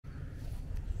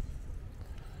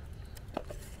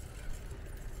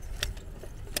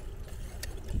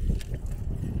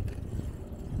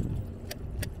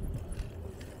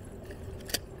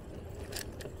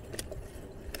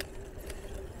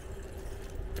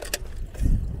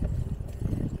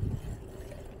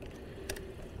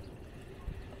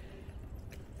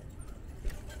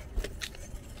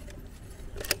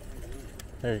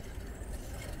Hey.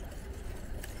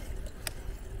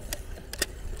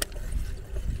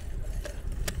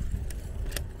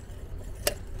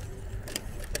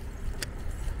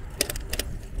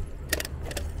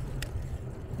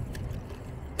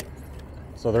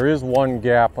 So there is one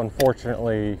gap,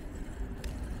 unfortunately,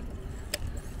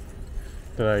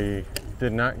 that I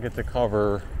did not get to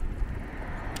cover.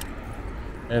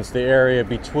 And it's the area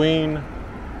between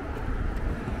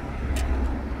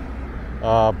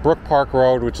Brook Park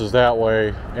Road, which is that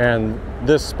way, and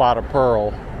this spot of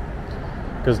Pearl.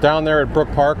 Because down there at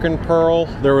Brook Park and Pearl,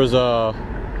 there used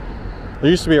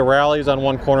to be a Rally's on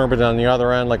one corner, but on the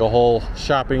other end, like a whole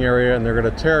shopping area, and they're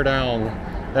going to tear down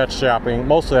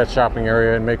most of that shopping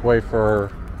area and make way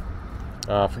for,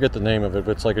 I forget the name of it,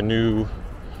 but it's like a new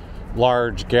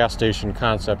large gas station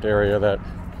concept area that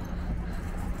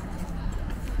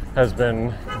has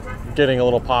been getting a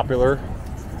little popular.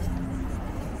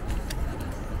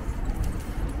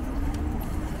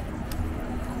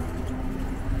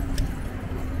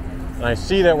 And I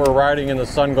see that we're riding in the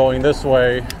sun going this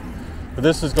way, but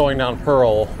this is going down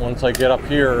Pearl. Once I get up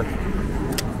here,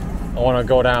 I want to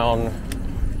go down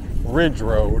Ridge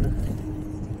Road.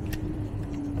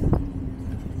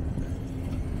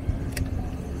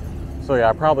 So yeah,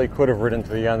 I probably could have ridden to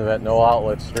the end of that no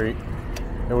outlet street.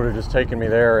 It would have just taken me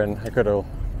there and I could have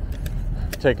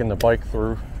taken the bike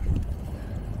through.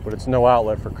 But it's no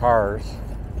outlet for cars.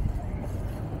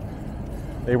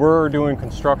 They were doing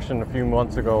construction a few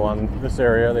months ago on this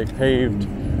area. They paved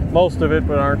most of it,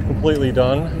 but aren't completely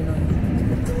done.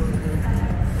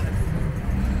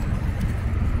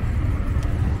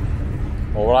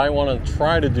 Well, what I want to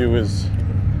try to do is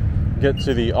get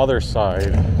to the other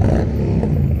side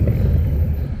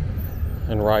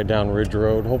and ride down Ridge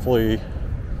Road. Hopefully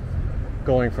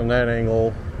going from that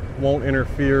angle won't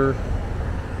interfere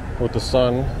with the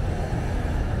sun.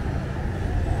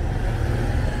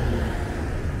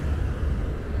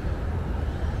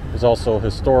 There's also a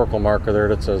historical marker there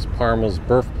that says Parma's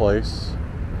birthplace.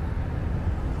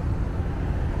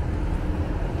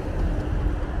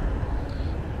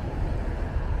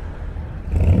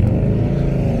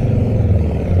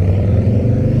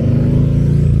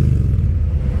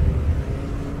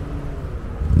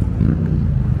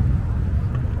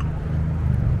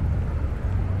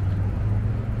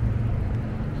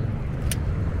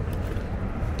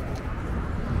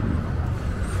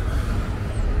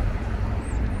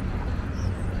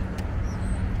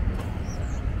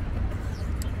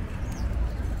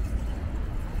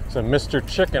 It's a Mr.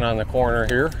 Chicken on the corner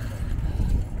here.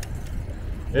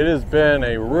 It has been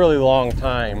a really long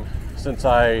time since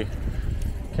I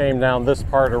came down this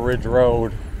part of Ridge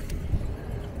Road.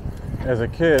 As a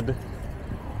kid,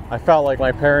 I felt like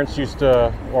my parents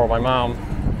or my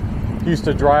mom used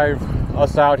to drive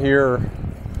us out here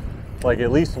like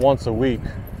at least once a week.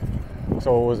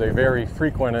 So it was a very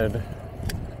frequented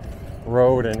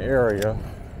road and area.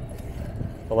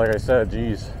 But like I said,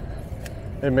 geez,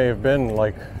 it may have been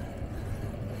like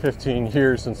 15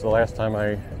 years since the last time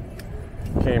I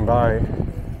came by.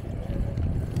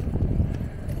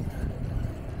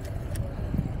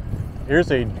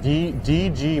 Here's a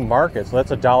DG Market, so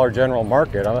that's a Dollar General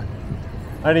Market. I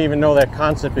didn't even know that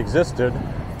concept existed.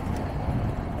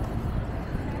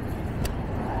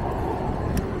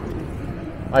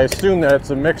 I assume that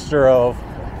it's a mixture of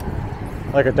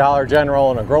like a Dollar General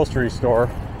and a grocery store.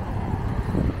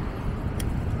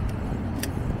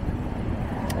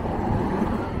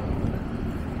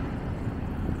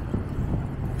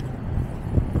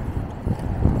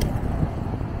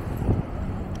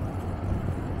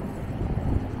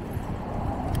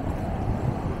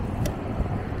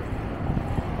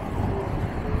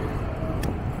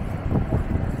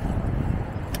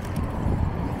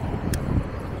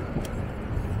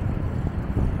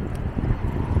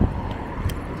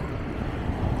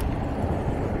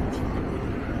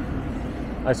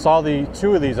 I saw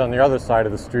two of these on the other side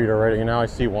of the street already, and now I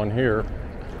see one here.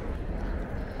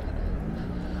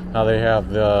 Now they have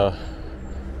the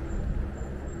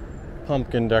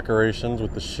pumpkin decorations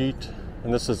with the sheet,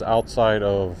 and this is outside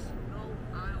of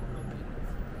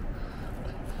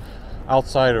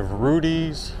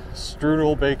Rudy's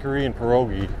Strudel Bakery and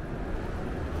Pierogi.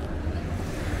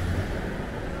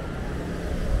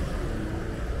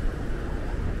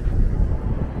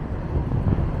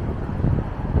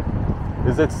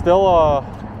 Is it still a...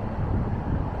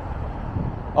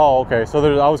 Oh, okay.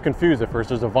 So I was confused at first.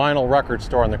 There's a vinyl record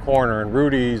store on the corner, and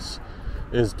Rudy's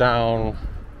is down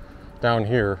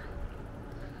here.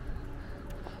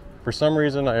 For some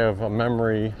reason, I have a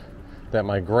memory that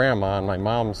my grandma on my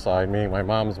mom's side, meaning my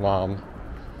mom's mom,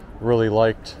 really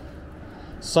liked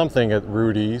something at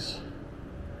Rudy's.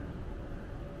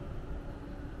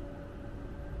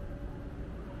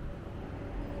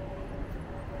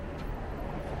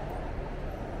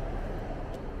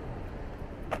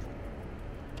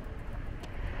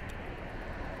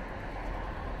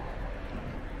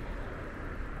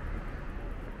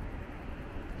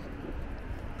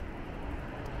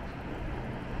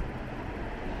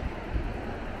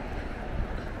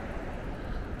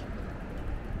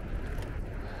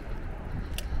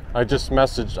 I've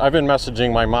been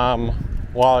messaging my mom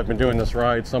while I've been doing this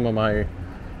ride some of my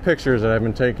pictures that I've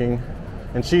been taking,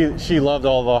 and she loved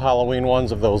all the Halloween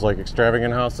ones of those like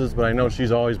extravagant houses, but I know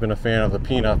she's always been a fan of the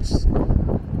Peanuts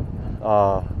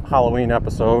Halloween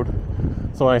episode.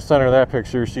 So when I sent her that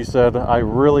picture, she said, I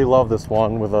really love this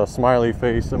one, with a smiley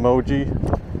face emoji.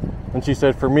 And she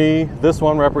said, for me, this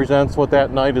one represents what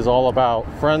that night is all about.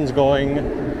 Friends going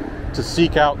to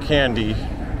seek out candy.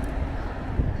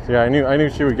 So yeah, I knew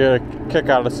she would get a kick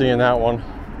out of seeing that one.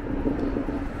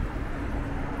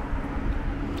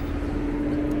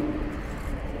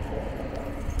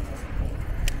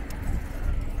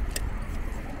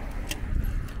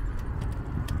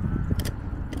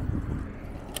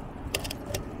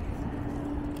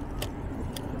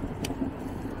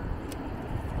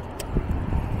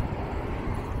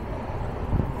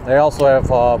 They also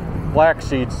have black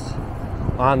sheets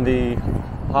on the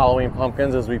Halloween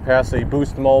pumpkins as we pass a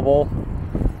Boost Mobile.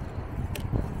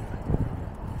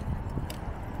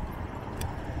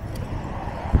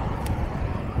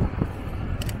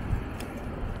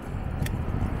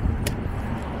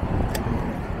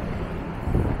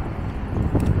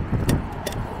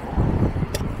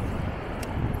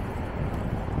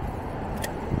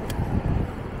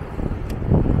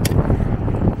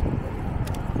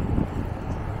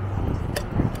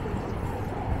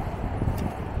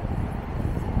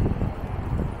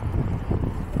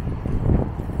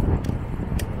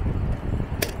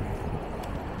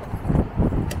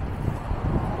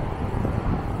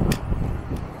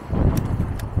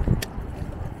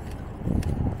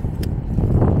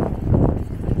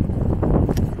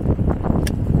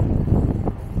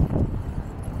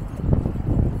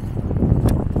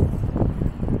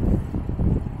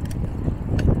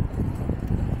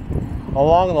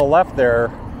 Along the left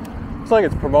there, looks like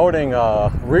it's promoting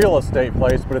a real estate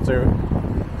place, but it's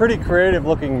a pretty creative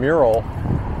looking mural.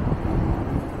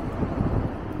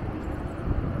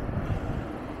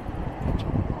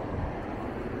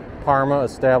 Parma,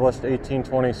 established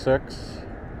 1826.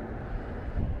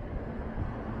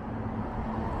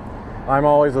 I'm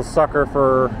always a sucker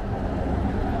for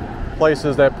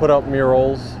places that put up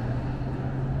murals.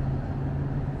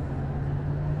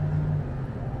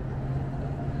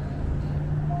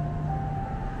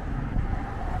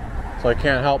 So I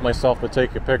can't help myself but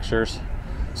take your pictures.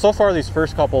 So far, these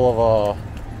first couple of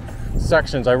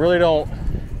sections, I really don't,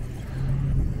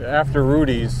 after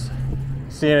Rudy's,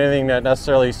 see anything that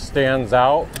necessarily stands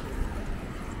out.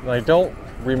 And I don't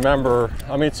remember,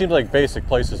 I mean, it seems like basic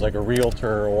places like a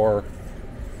realtor or,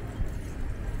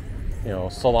 you know,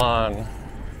 salon.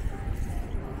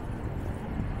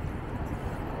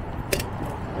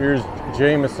 Here's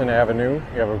Jameson Avenue.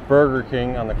 You have a Burger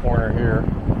King on the corner here.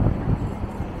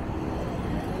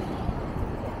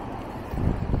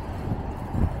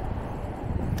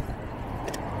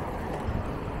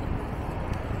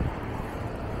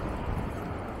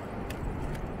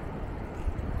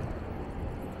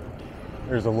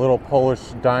 There's a little Polish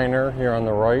diner here on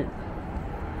the right.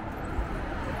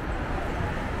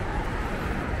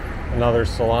 Another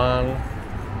salon.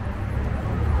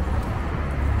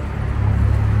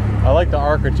 I like the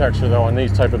architecture though on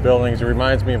these type of buildings. It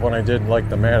reminds me of when I did like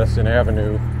the Madison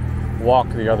Avenue walk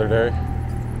the other day.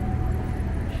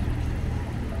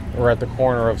 We're at the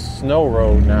corner of Snow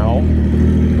Road now.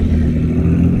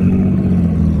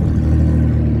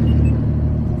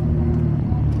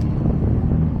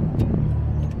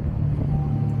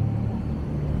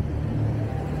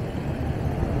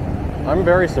 I'm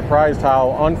very surprised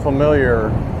how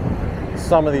unfamiliar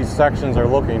some of these sections are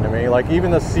looking to me. Like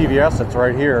even the CVS that's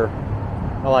right here,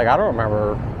 I'm like, I don't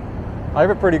remember. I have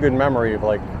a pretty good memory of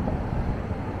like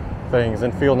things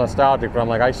and feel nostalgic, but I'm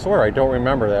like, I swear I don't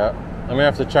remember that. I'm gonna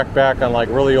have to check back on like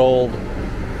really old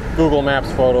Google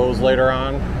Maps photos later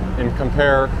on and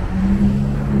compare.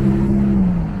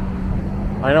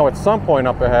 I know at some point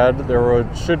up ahead there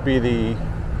should be the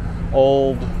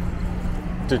old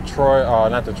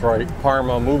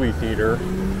Parma Movie Theater,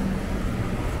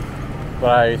 but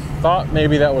I thought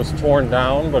maybe that was torn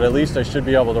down, but at least I should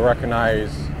be able to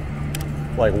recognize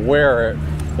like where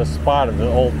the spot of the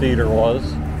old theater was.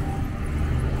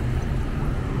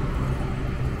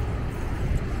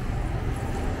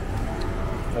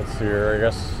 Let's see here, I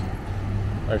guess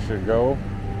I should go.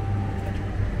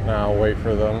 Now wait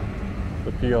for them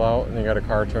to peel out, and you got a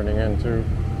car turning in too.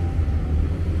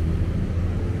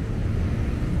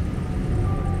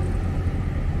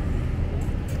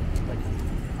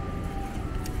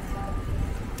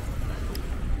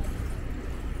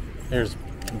 Here's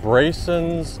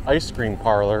Brayson's Ice Cream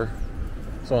Parlor.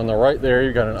 So on the right there,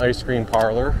 you got an ice cream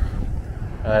parlor.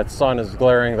 And that sun is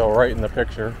glaring though right in the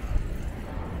picture.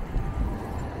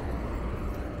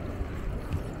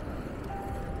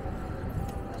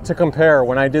 to compare,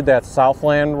 when I did that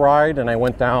Southland ride and I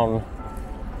went down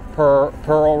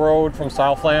Pearl Road from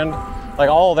Southland, like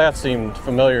all of that seemed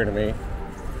familiar to me.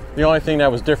 The only thing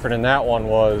that was different in that one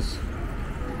was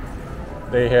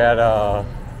they had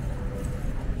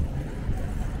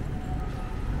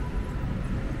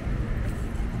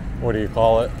what do you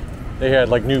call it? They had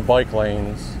like new bike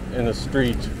lanes in the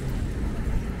street.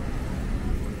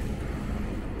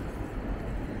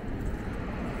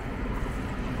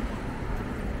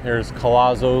 Here's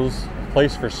Colazzo's,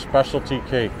 place for specialty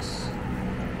cakes.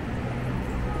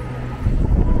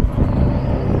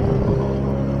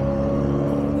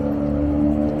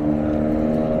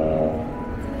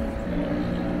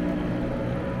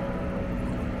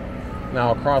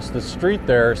 Now across the street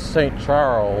there, St.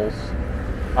 Charles.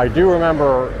 I do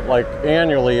remember, like,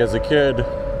 annually as a kid,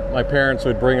 my parents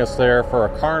would bring us there for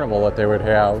a carnival that they would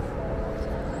have.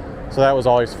 So that was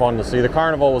always fun to see. The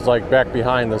carnival was like back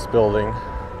behind this building.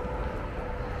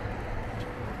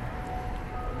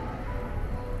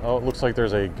 Oh, it looks like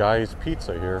there's a Guy's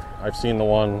Pizza here. I've seen the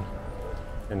one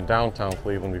in downtown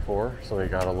Cleveland before, so they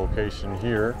got a location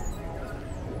here.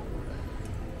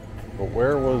 But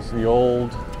where was the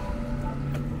old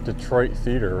Detroit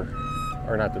Theater?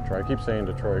 Or not Detroit, I keep saying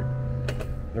Detroit.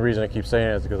 The reason I keep saying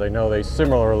it is because I know they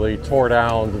similarly tore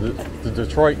down the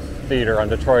Detroit Theater on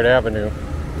Detroit Avenue.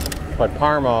 But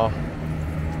Parma,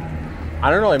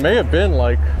 I don't know, it may have been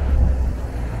like,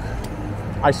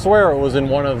 I swear it was in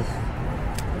one of,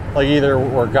 like either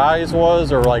where Guy's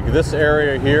was or like this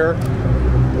area here,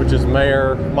 which is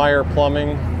Meyer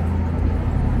Plumbing.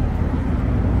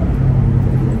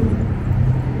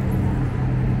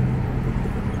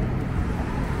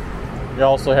 You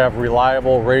also have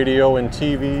Reliable Radio and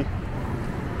TV.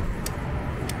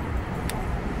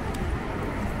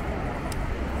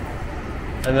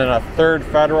 And then a Third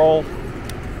Federal.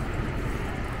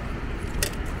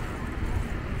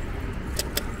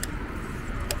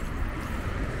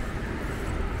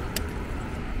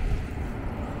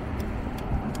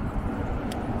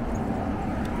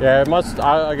 Yeah, it must,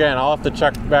 again, I'll have to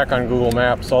check back on Google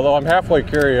Maps. Although I'm halfway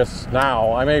curious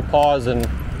now, I may pause and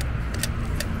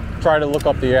try to look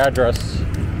up the address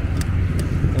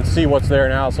and see what's there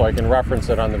now so I can reference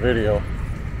it on the video.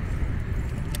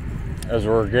 As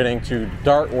we're getting to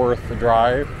Dartworth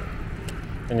Drive.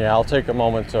 And yeah, I'll take a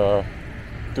moment to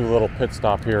do a little pit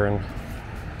stop here and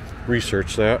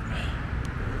research that.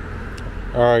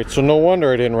 Alright, so no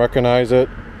wonder I didn't recognize it.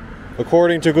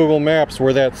 According to Google Maps,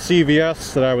 where that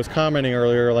CVS that I was commenting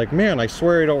earlier, like, man, I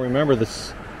swear I don't remember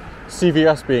this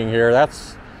CVS being here.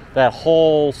 That's that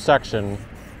whole section,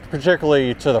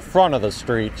 particularly to the front of the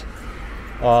street,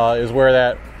 is where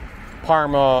that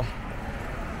Parma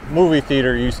Movie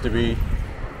Theater used to be.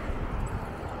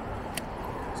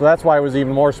 So that's why it was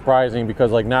even more surprising,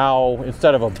 because like now,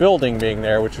 instead of a building being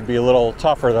there, which would be a little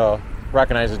tougher to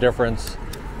recognize the difference,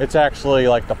 it's actually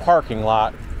like the parking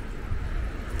lot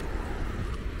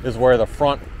is where the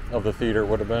front of the theater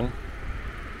would have been.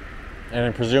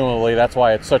 And presumably that's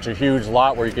why it's such a huge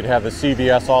lot where you could have the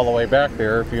CVS all the way back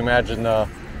there. If you imagine the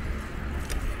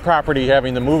property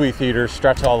having the movie theater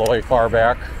stretch all the way far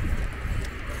back,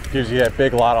 gives you that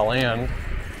big lot of land.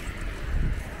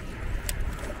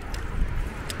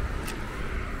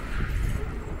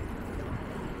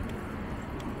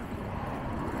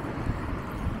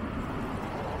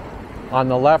 On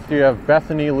the left you have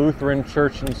Bethany Lutheran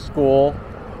Church and School,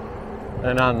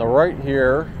 and on the right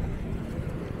here,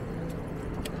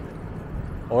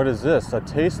 what is this? A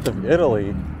Taste of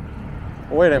Italy.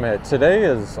 Wait a minute, today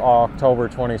is October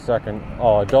 22nd.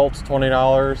 Oh, adults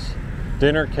 $20.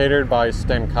 Dinner catered by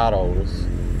Stancato's.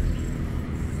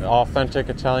 Authentic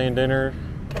Italian dinner,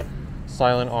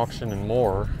 silent auction, and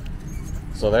more.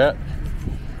 So that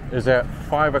is at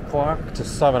 5 o'clock to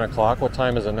 7 o'clock. What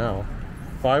time is it now?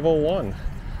 5:01.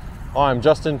 Oh, I'm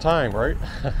just in time, right?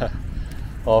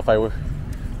 Well, if I would.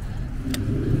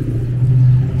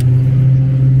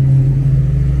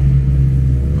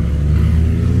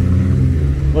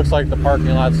 Looks like the parking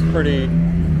lot's pretty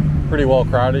well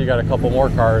crowded. You got a couple more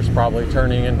cars probably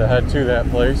turning in to head to that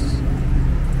place.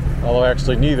 Although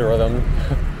actually neither of them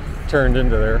turned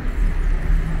into there.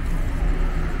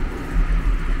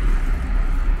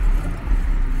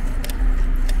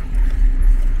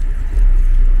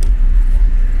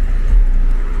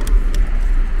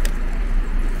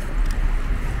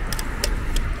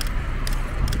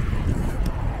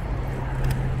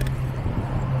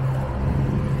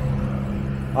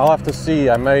 I'll have to see.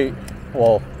 I may,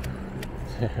 well,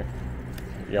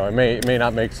 you know, it may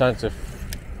not make sense if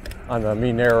on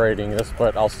me narrating this,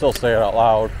 but I'll still say it out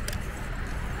loud.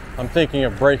 I'm thinking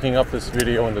of breaking up this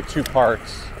video into two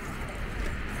parts.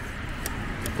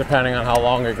 depending on how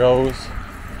long it goes.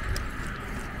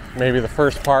 Maybe the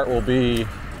first part will be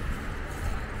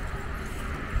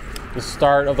the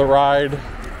start of the ride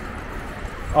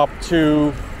up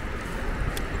to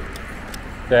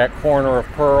that corner of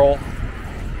Pearl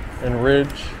and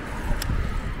Ridge,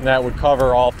 and that would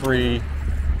cover all 3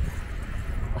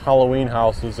 Halloween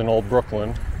houses in Old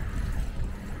Brooklyn.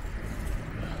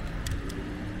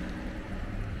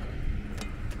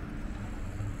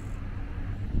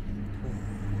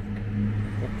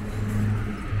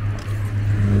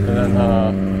 And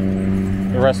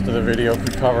then the rest of the video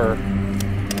could cover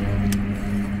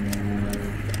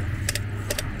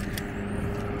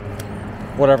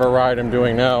whatever ride I'm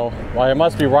doing now. Well, I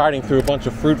must be riding through a bunch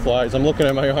of fruit flies. I'm looking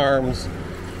at my arms.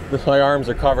 My arms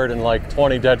are covered in like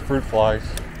 20 dead fruit flies.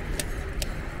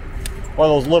 One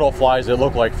of those little flies that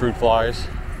look like fruit flies.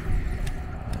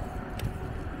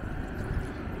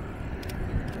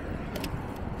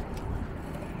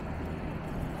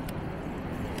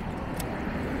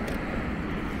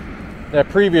 That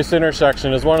previous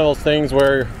intersection is one of those things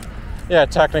where, yeah,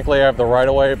 technically I have the right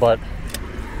of way, but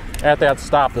at that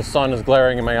stop the sun is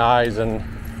glaring in my eyes and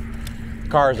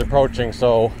cars approaching,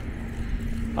 so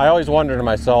I always wonder to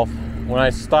myself when I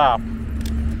stop,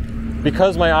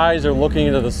 because my eyes are looking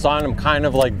into the sun, I'm kind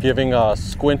of like giving a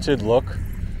squinted look,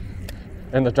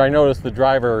 and I noticed the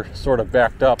driver sort of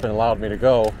backed up and allowed me to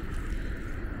go.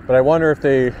 But I wonder if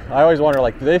I always wonder,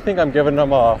 like, do they think I'm giving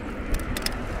them a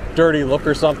dirty look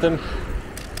or something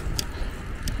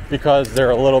because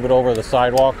they're a little bit over the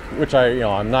sidewalk, which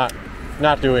I'm not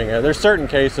doing it. There's certain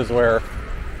cases where,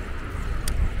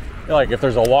 like, if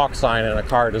there's a walk sign and a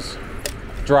car just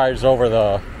drives over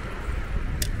the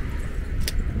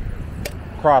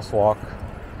crosswalk,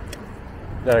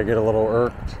 that I get a little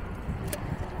irked.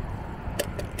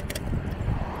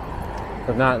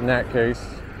 But not in that case.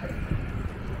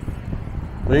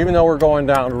 But even though we're going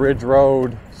down Ridge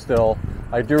Road still,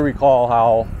 I do recall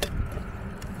how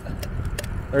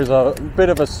there's a bit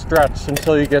of a stretch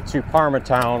until you get to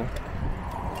Parmatown,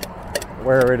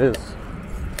 where it is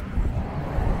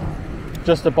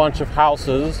just a bunch of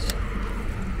houses.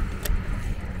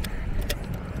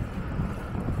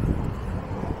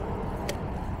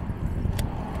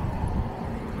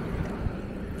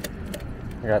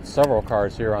 I got several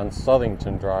cars here on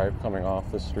Southington Drive coming off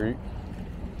the street.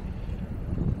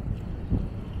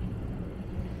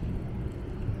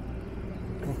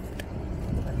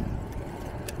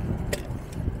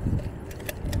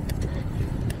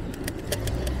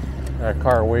 That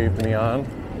car waved me on.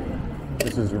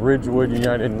 This is Ridgewood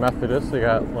United Methodist. They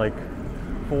got like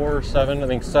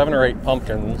 7 or 8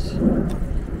 pumpkins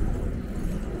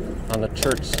on the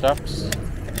church steps.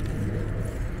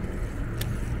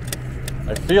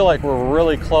 I feel like we're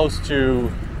really close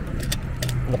to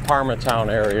the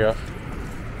Parmatown area.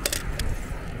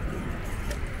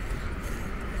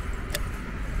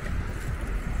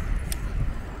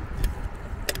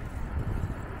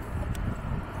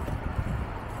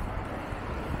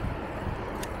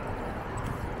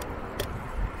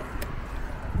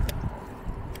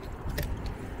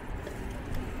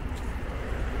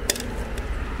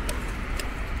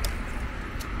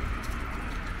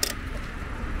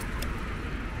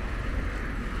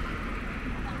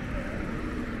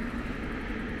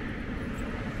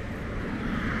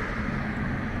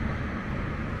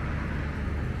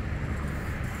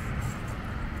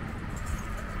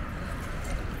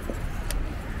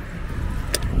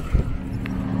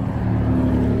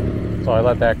 So I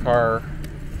let that car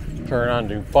turn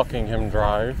onto Buckingham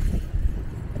Drive.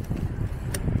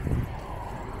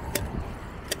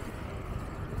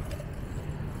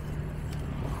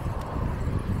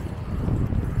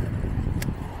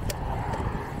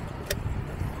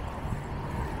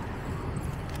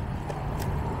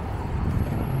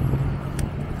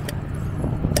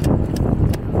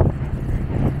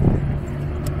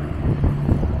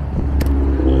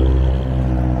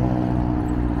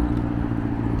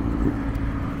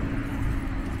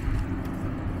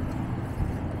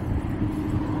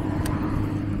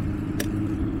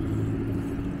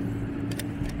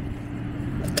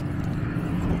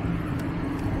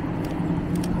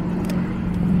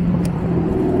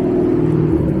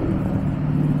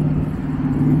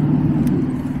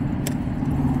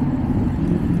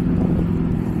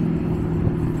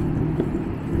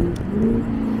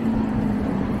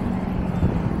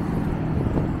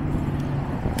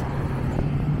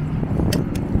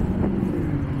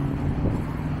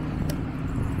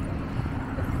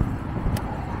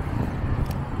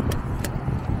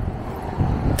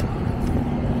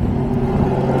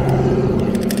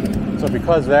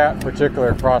 Because that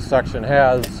particular cross section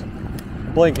has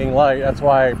blinking light. That's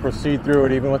why I proceed through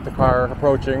it even with the car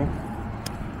approaching.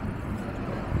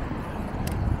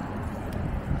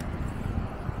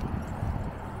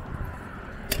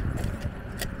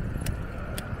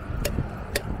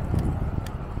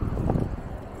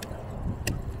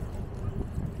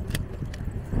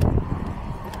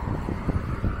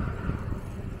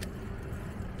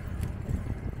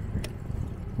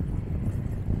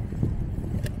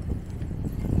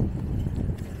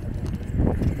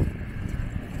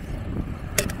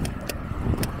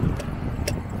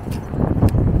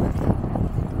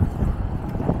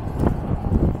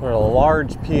 There's a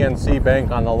large PNC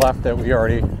bank on the left that we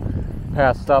already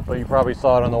passed up, but you probably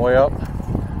saw it on the way up.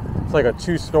 It's like a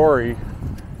 2-story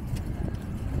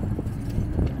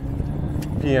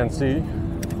PNC.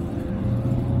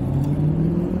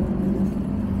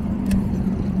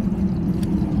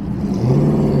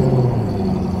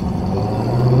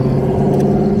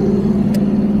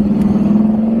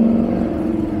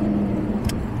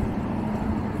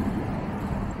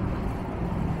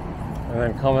 And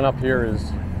then coming up here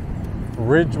is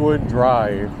Ridgewood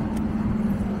Drive.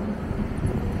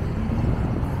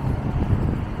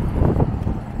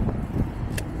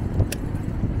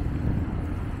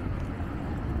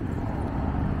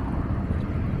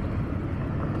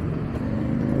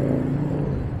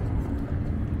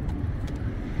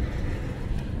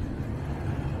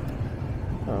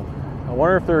 I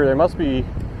wonder if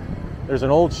there's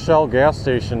an old Shell gas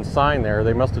station sign there.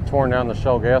 They must have torn down the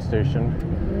Shell gas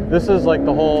station. This is like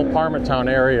the whole Parmatown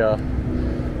area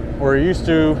where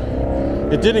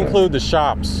it did include the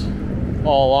shops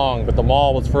all along, but the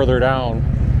mall was further down.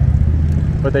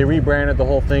 But they rebranded the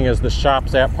whole thing as the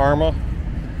Shops at Parma.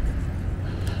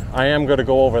 I am going to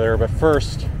go over there, but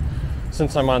first,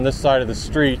 since I'm on this side of the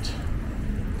street,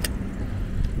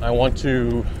 I want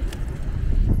to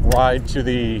ride to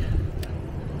the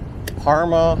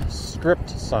Parma script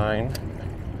sign.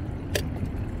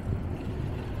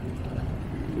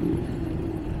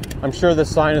 I'm sure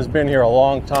this sign has been here a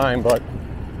long time, but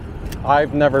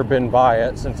I've never been by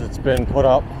it since it's been put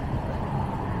up.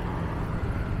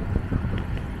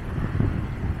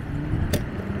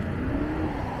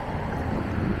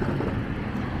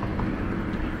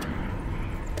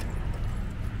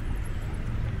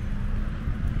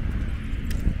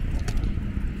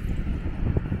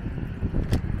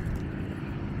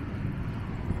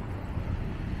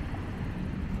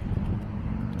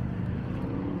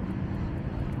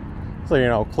 So, you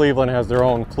know, Cleveland has their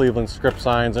own Cleveland script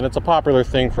signs, and it's a popular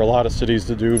thing for a lot of cities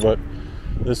to do, but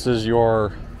this is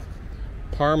your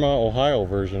Parma, Ohio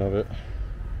version of it.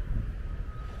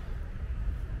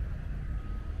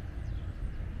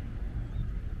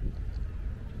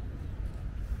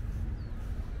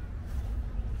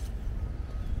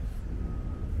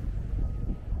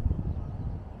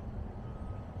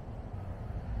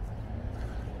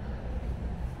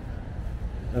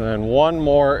 And then one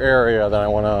more area that I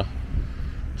want to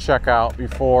check out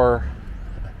before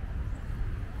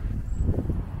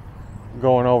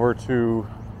going over to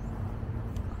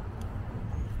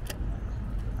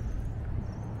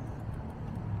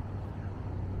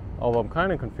although I'm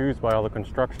kind of confused by all the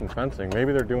construction fencing.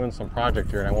 Maybe they're doing some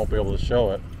project here and I won't be able to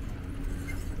show it.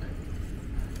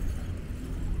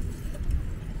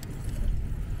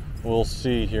 We'll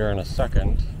see here in a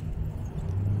second.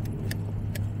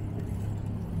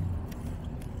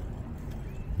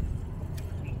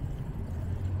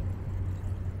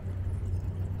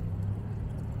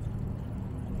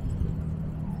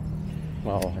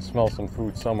 Well, I smell some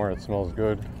food somewhere. It smells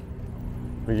good.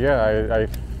 But yeah, I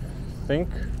think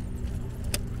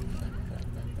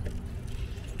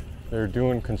they're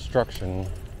doing construction.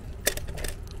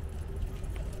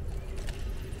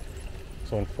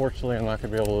 So unfortunately, I'm not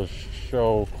going to be able to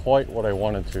show quite what I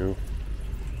wanted to.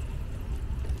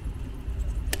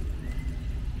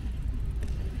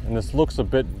 And this looks a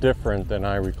bit different than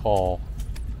I recall.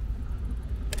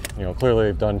 You know, clearly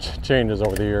they've done changes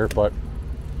over the year, but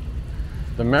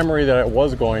the memory that I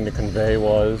was going to convey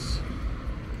was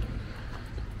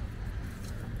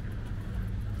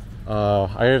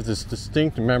I have this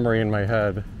distinct memory in my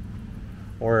head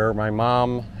where my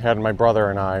mom had my brother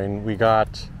and I, and we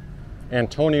got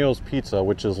Antonio's Pizza,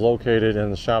 which is located in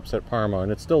the Shops at Parma,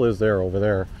 and it still is there over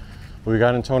there. We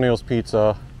got Antonio's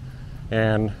Pizza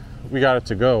and we got it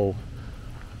to go,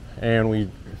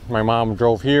 and my mom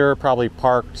drove here, probably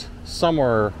parked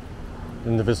somewhere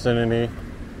in the vicinity.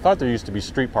 Thought there used to be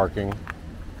street parking,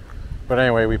 but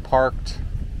anyway, we parked,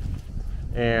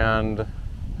 and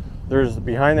there's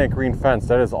behind that green fence,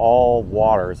 that is all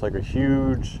water. It's like a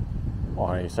huge, well,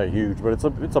 I say huge, but it's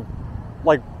a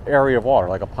like area of water,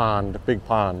 like a pond, a big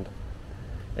pond.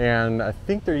 And I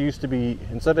think there used to be,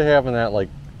 instead of having that like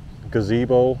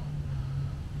gazebo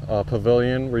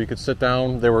pavilion where you could sit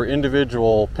down, there were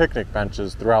individual picnic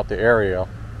benches throughout the area.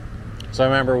 So I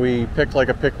remember we picked like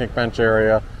a picnic bench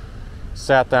area,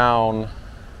 sat down,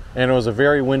 and it was a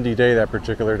very windy day that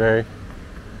particular day.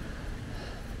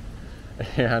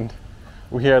 And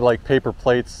we had like paper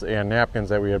plates and napkins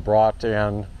that we had brought,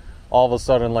 and all of a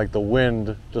sudden like the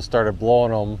wind just started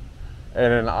blowing them.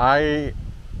 And then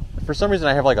for some reason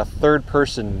I have like a third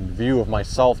person view of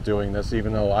myself doing this,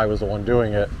 even though I was the one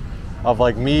doing it, of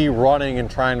like me running and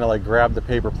trying to like grab the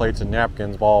paper plates and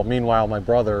napkins, while meanwhile my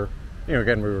brother, you know,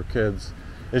 again, we were kids,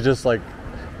 is just like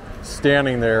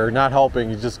standing there not helping.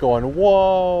 He's just going,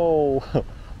 whoa,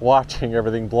 watching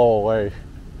everything blow away.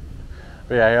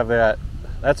 But yeah, I have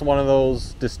that's one of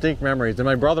those distinct memories, and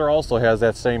my brother also has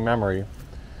that same memory.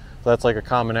 So that's like a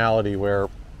commonality where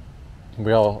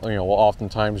we all, you know, will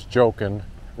oftentimes joke and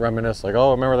reminisce, like,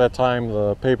 oh, remember that time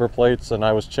the paper plates and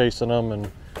I was chasing them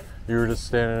and you were just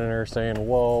standing there saying,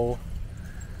 whoa.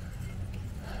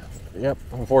 Yep,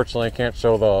 unfortunately I can't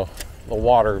show the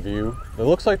water view. It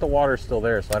looks like the water's still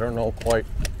there, so I don't know quite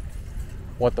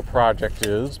what the project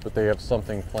is, but they have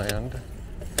something planned.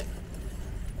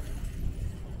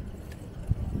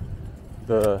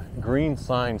 The green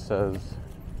sign says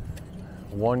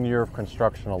 1 year of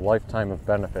construction, a lifetime of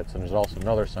benefits, and there's also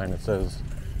another sign that says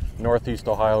Northeast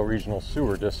Ohio Regional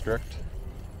Sewer District.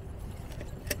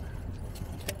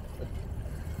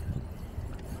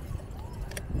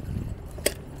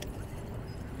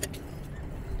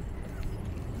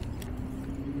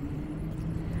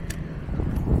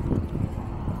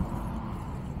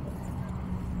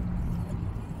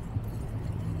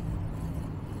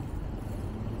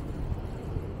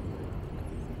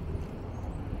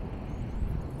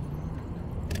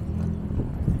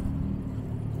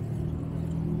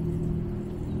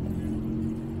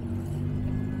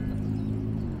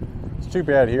 Too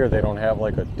bad here they don't have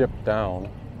like a dip down,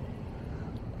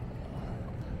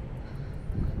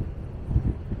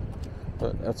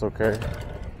 but that's okay.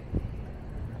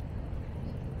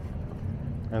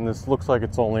 And this looks like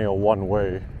it's only a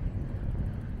one-way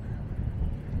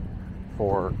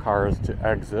for cars to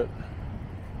exit.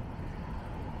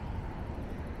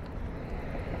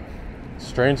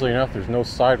 Strangely enough, there's no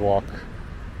sidewalk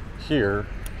here.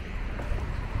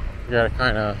 You gotta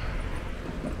kind of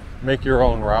make your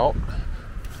own route.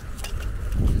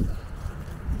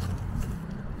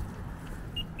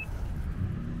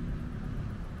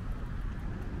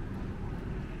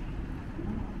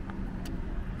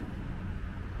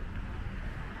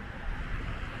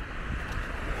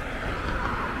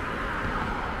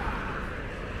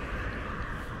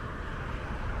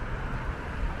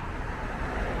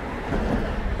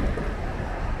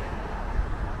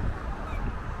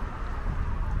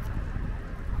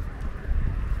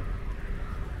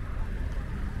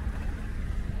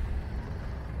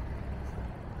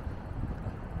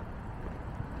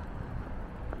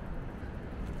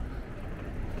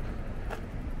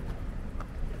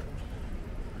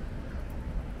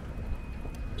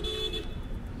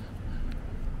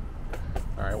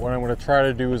 What I'm going to try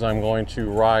to do is I'm going to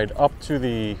ride up to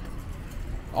the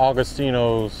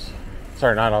Antonio's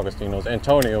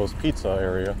pizza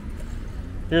area.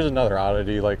 Here's another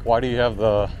oddity, like, why do you have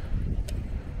the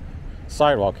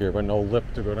sidewalk here but no lip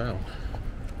to go down?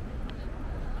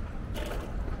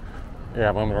 Yeah,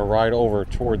 I'm going to ride over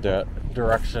toward that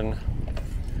direction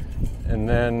and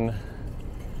then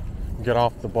get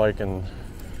off the bike and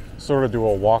sort of do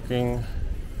a walking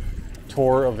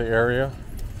tour of the area.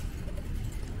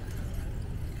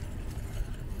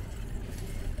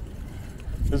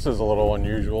 This is a little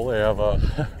unusual. They have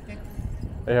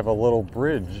a little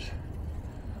bridge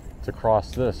to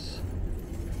cross this.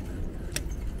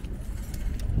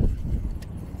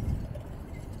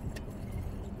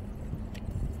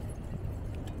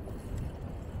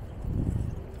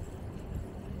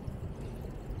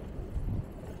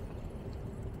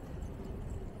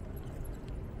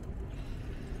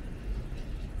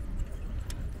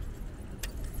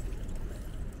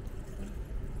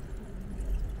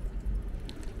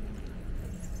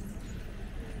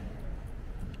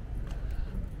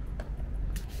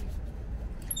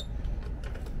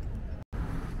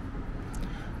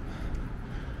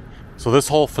 So this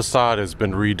whole facade has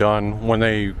been redone when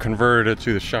they converted it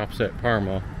to the shops at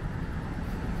Parma.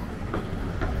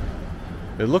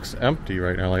 It looks empty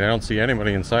right now, like I don't see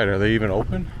anybody inside. Are they even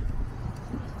open?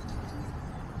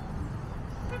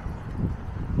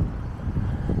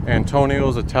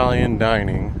 Antonio's Italian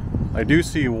Dining. I do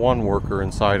see one worker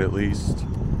inside at least.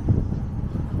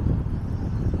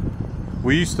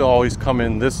 We used to always come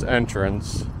in this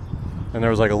entrance And there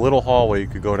was like a little hallway you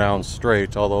could go down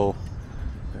straight, although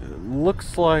it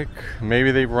looks like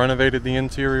maybe they've renovated the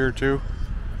interior too.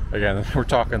 Again, we're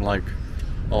talking like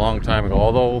a long time ago,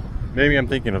 although maybe I'm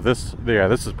thinking of this. Yeah,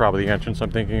 this is probably the entrance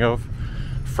I'm thinking of.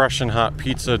 Fresh and hot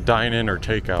pizza, dine-in or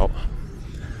takeout.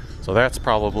 So that's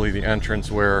probably the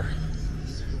entrance where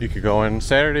you could go in.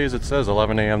 Saturdays it says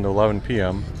 11 a.m. to 11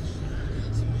 p.m.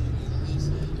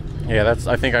 Yeah, that's,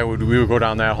 I think we would go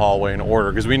down that hallway and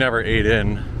order, because we never ate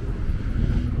in.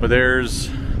 But there's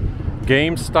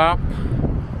GameStop.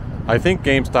 I think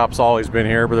GameStop's always been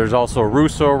here, but there's also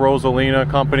Russo Rosalina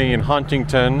Company in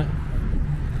Huntington.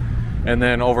 And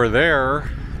then over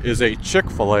there is a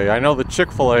Chick-fil-A. I know the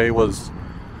Chick-fil-A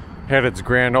had its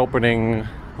grand opening,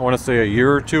 I want to say a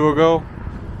year or two ago.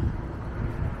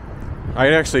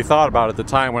 I actually thought about it at the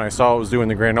time when I saw it was doing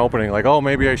the grand opening, like, oh,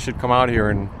 maybe I should come out here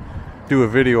and do a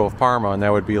video of Parma, and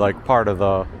that would be like part of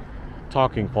the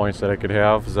talking points that I could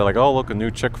have. Is that like, oh, look, a new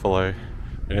Chick-fil-A.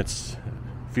 And it's,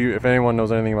 if anyone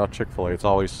knows anything about Chick-fil-A, it's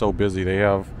always so busy. They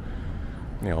have,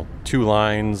 you know, 2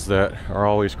 lines that are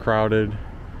always crowded,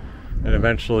 and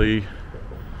eventually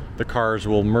the cars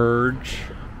will merge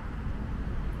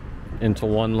into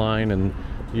one line, and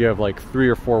you have like 3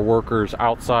 or 4 workers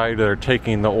outside that are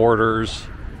taking the orders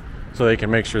so they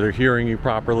can make sure they're hearing you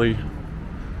properly.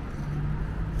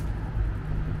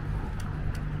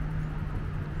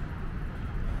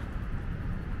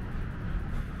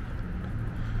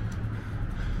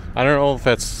 I don't know if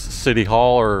that's City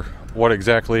Hall or what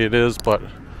exactly it is, but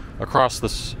across the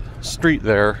street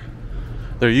there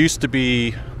used to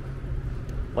be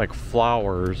like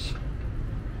flowers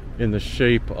in the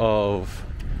shape of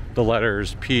the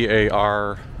letters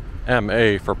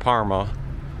P-A-R-M-A for Parma.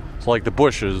 So like the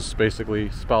bushes basically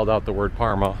spelled out the word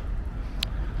Parma.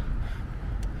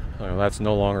 That's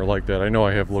no longer like that. I know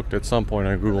I have looked at some point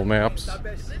on Google Maps.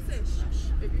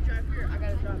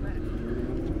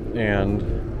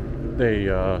 And they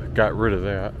got rid of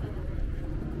that.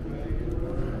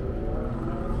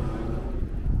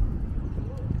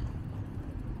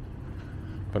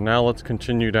 But now let's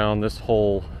continue down this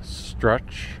whole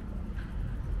stretch.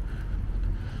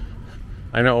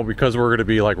 I know because we're going to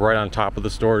be like right on top of the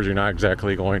stores, you're not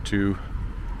exactly going to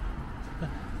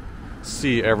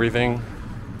see everything.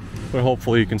 But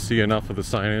hopefully you can see enough of the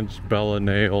signage. Bella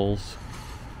Nails,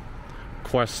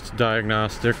 Quest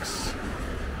Diagnostics,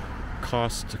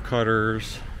 Cost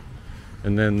Cutters,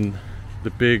 and then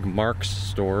the big Marks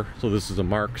store. So this is a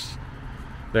Marks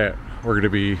that we're going to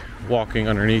be walking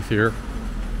underneath here.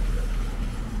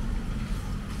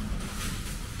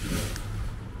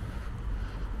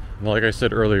 Like I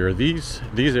said earlier, these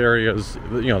areas,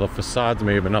 you know, the facades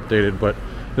may have been updated, but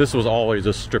this was always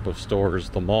a strip of stores.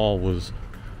 The mall was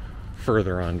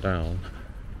further on down.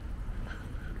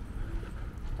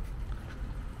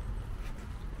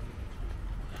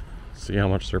 See how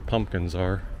much their pumpkins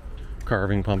are.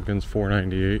 Carving pumpkins,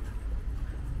 $4.98.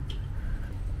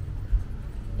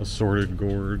 Assorted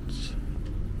gourds,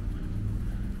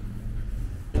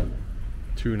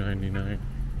 $2.99.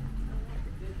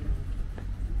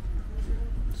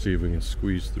 See if we can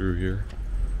squeeze through here.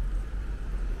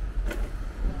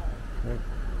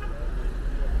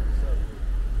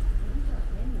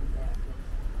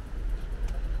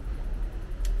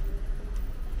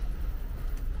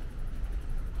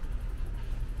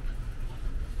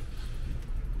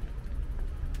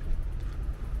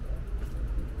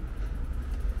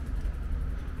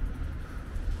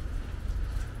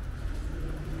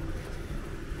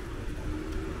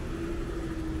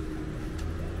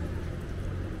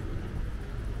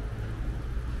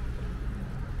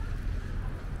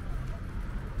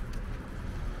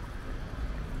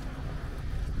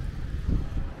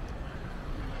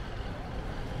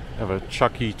 Have a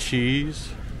Chuck E. Cheese.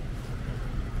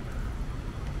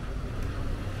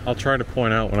 I'll try to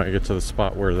point out when I get to the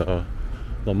spot where the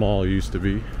mall used to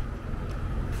be.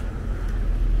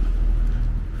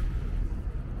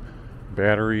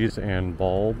 Batteries and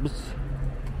bulbs.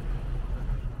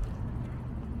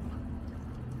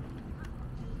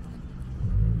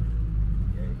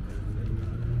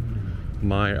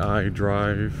 My Eye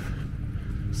Drive,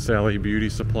 Sally Beauty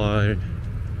Supply,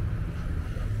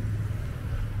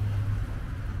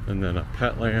 and then a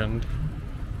Petland.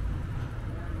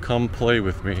 Come play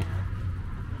with me.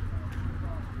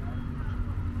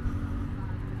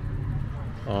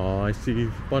 Oh, I see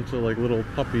a bunch of like little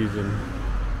puppies and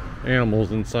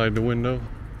animals inside the window.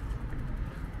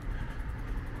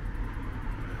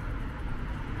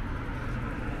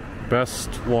 Best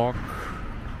Walk,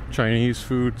 Chinese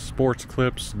food, sports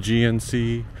clips,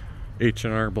 GNC,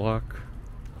 H&R Block,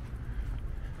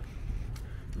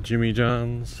 Jimmy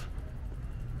John's,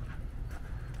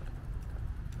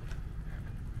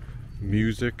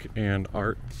 Music and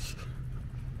arts.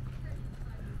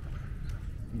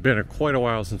 Been quite a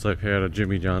while since I've had a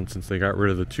Jimmy John, since they got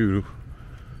rid of the two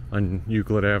on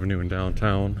Euclid Avenue in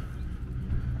downtown.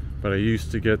 But I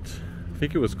used to get, I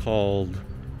think it was called,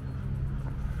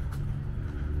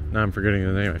 now I'm forgetting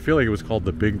the name. I feel like it was called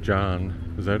the Big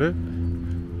John. Is that it?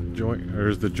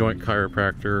 There's the Joint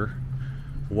Chiropractor,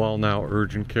 Well Now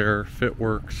Urgent Care,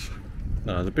 Fitworks.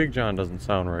 No, the Big John doesn't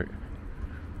sound right.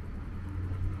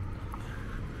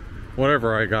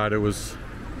 Whatever I got, it was,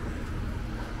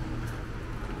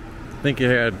 I think it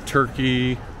had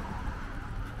turkey,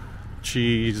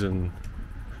 cheese, and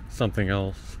something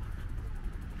else.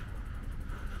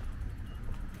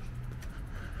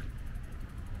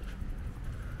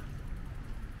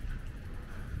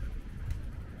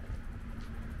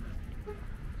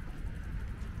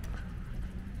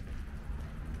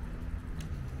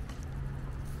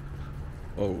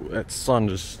 Oh, that sun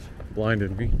just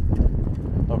blinded me.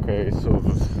 Okay, so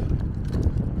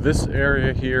this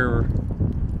area here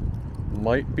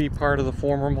might be part of the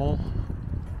former mall.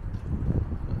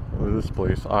 Look at this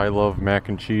place, I love mac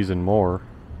and cheese and more.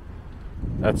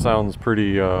 That sounds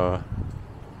pretty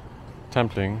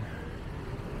tempting.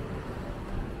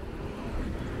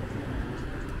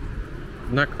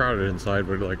 Not crowded inside,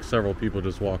 but like several people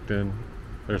just walked in.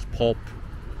 There's Pulp,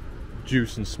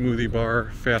 Juice and Smoothie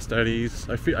Bar, Fast Eddie's.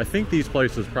 I think these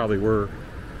places probably were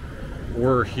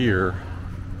here.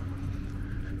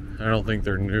 I don't think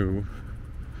they're new.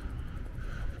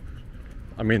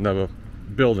 I mean the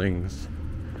buildings.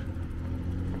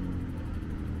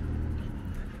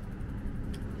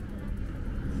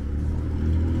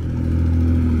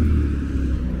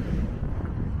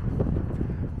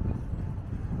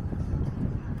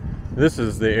 This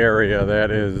is the area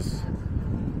that is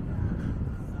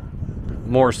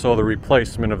more so the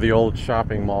replacement of the old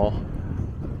shopping mall.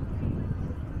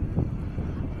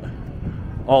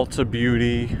 Ulta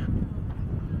Beauty.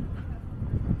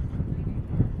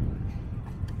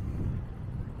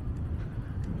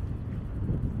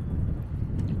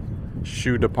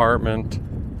 Shoe department.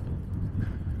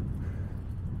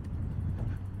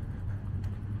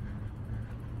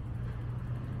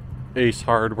 Ace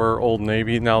Hardware, Old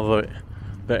Navy. Now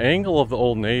the angle of the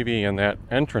Old Navy and that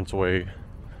entranceway,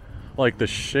 like the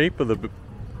shape of the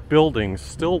building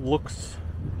still looks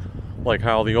like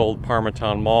how the old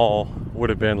Parmatown Mall would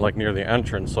have been, like near the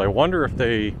entrance. So I wonder if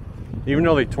they, even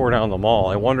though they tore down the mall,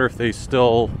 I wonder if they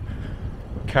still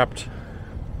kept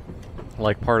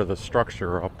like part of the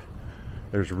structure up.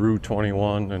 There's Rue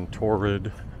 21 and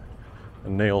Torrid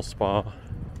and Nail Spa.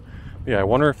 Yeah, I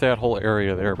wonder if that whole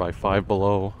area there by Five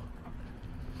Below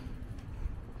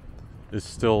is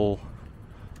still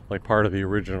like part of the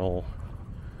original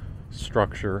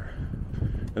structure,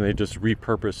 and they just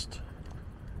repurposed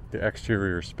the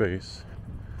exterior space.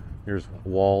 Here's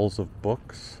walls of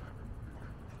books.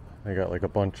 They got like a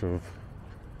bunch of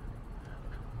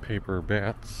paper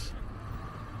bats.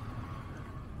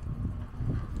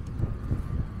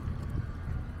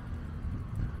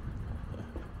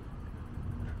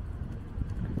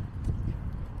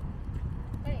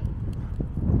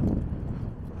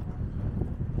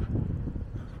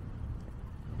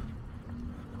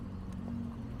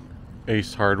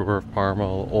 Ace Hardware of Parma,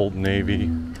 Old Navy.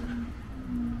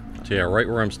 So yeah, right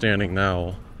where I'm standing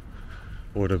now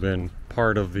would have been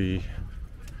part of the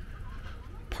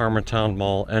Parmatown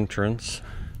Mall entrance.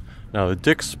 Now the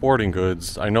Dick's Sporting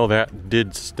Goods, I know that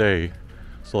did stay.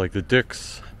 So like the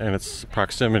Dick's and its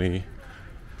proximity,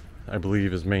 I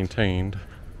believe, is maintained.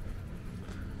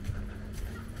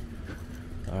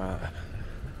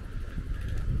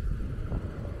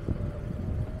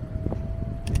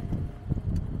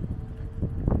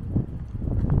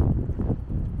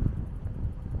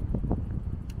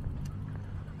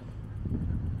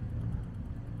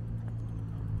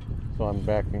 So I'm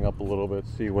backing up a little bit,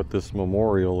 see what this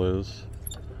memorial is.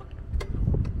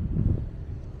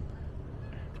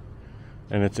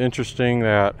 And it's interesting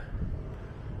that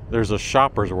there's a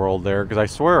Shoppers World there, because I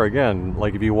swear again,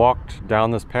 like if you walked down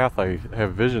this path, I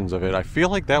have visions of it. I feel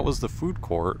like that was the food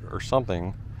court or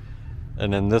something.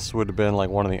 And then this would have been like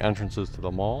one of the entrances to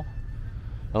the mall.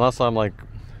 Unless I'm like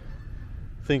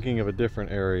thinking of a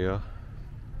different area.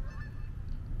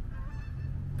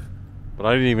 But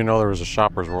I didn't even know there was a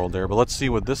Shoppers World there. But let's see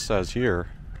what this says here.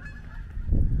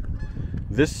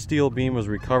 This steel beam was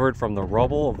recovered from the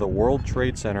rubble of the World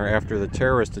Trade Center after the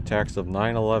terrorist attacks of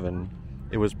 9/11.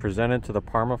 It was presented to the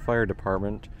Parma Fire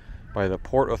Department by the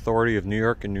Port Authority of New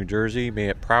York and New Jersey. May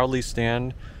it proudly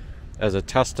stand as a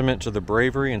testament to the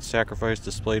bravery and sacrifice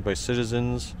displayed by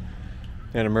citizens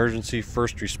and emergency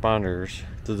first responders.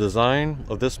 The design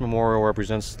of this memorial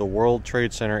represents the World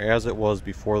Trade Center as it was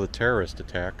before the terrorist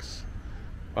attacks.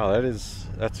 Wow,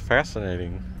 that's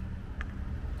fascinating.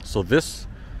 So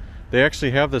they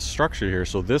actually have this structure here.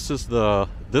 So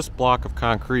this block of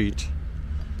concrete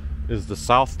is the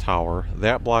South Tower.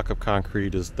 That block of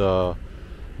concrete is the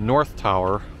North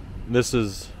Tower. This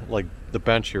is like the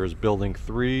bench here is building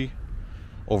 3.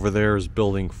 Over there is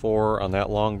building 4 on that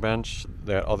long bench.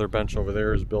 That other bench over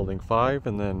there is building 5,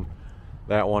 and then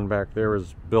that one back there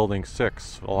is building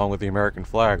 6, along with the American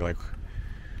flag. Like,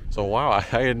 so wow, I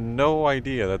had no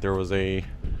idea that there was a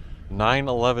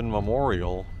 9/11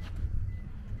 memorial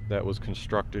that was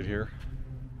constructed here.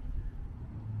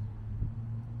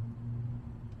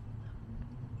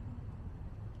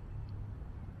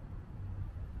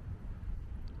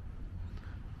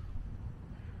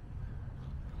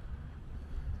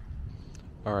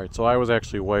 Alright, so I was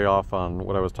actually way off on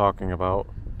what I was talking about.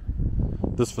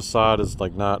 This facade is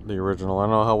like not the original. I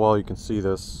don't know how well you can see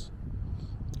this.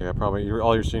 Yeah, probably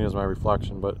all you're seeing is my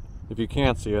reflection, but if you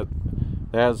can't see it,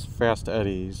 that's Fast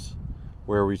Eddie's,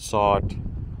 where we saw it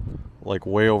like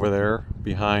way over there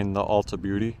behind the Ulta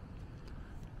Beauty.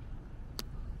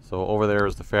 So over there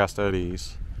is the Fast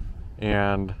Eddie's,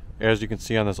 and as you can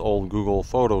see on this old Google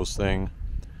Photos thing,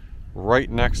 right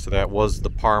next to that was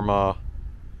the Parma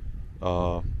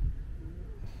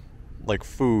like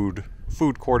food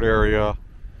court area,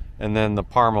 and then the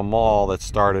Parma Mall that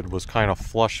started was kind of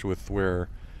flush with where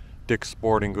Dick's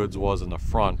Sporting Goods was in the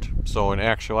front. So in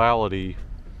actuality,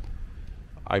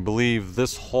 I believe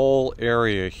this whole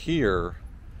area here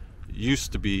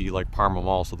used to be like Parma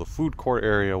Mall. So the food court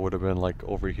area would have been like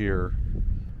over here,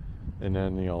 and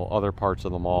then, you know, other parts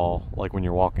of the mall, like when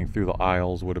you're walking through the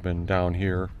aisles, would have been down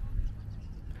here,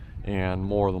 and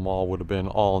more of the mall would have been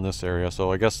all in this area.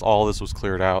 So I guess all this was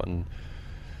cleared out, and,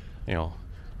 you know,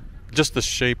 just the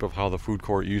shape of how the food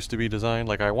court used to be designed,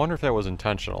 like I wonder if that was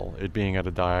intentional, it being at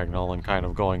a diagonal and kind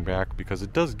of going back, because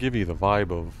it does give you the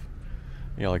vibe of,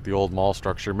 you know, like the old mall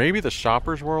structure. Maybe the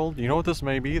Shoppers World, you know what this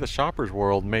may be? The Shoppers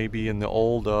World may be in the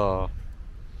old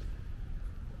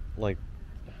like,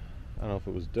 I don't know if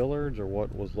it was Dillard's or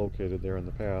what was located there in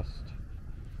the past.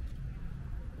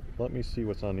 Let me see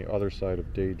what's on the other side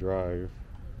of Day Drive.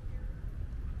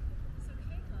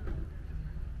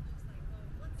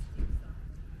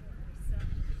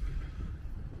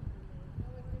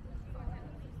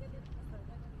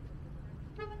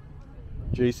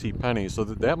 JCPenney. So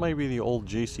that might be the old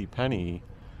JCPenney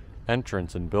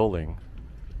entrance and building.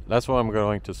 That's what I'm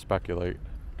going to speculate.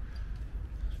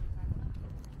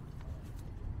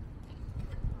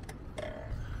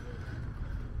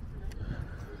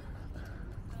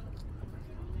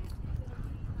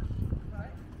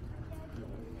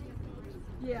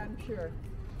 Yeah, I'm sure.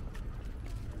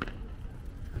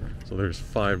 So there's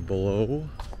Five Below.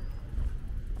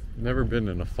 Never been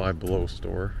in a Five Below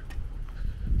store,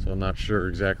 so I'm not sure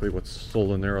exactly what's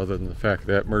sold in there, other than the fact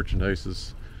that merchandise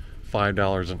is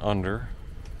 $5 and under.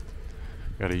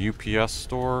 Got a UPS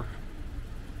store.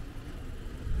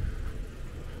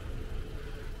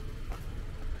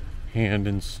 Hand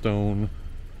and Stone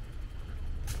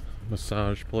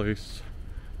massage place.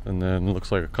 And then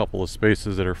looks like a couple of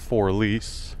spaces that are for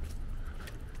lease.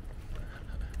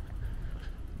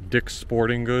 Dick's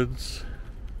Sporting Goods.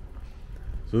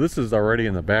 So this is already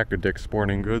in the back of Dick's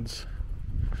Sporting Goods,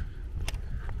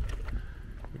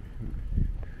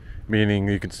 meaning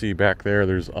you can see back there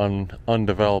there's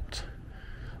undeveloped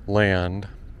land.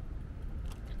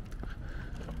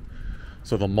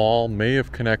 So the mall may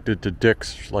have connected to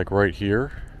Dick's like right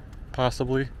here,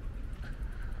 possibly.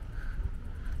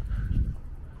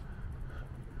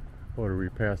 What are we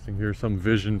passing here? Some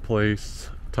Vision Place,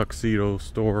 Tuxedo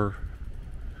Store,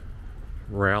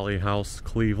 Rally House,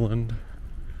 Cleveland.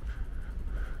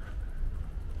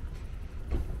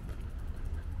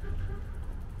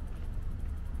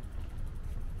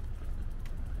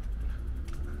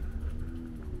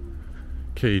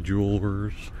 K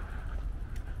Jewelers.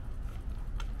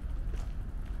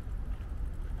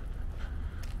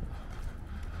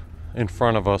 In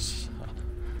front of us,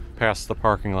 past the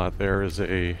parking lot, there is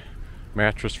a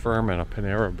Mattress Firm and a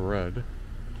Panera Bread.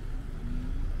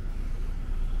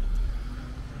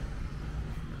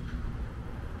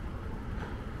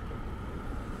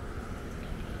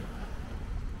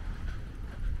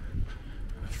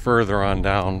 Further on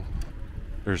down,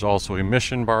 there's also a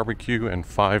Mission Barbecue and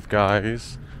Five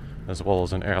Guys, as well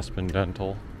as an Aspen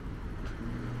Dental.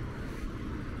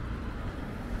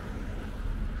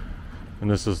 And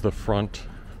this is the front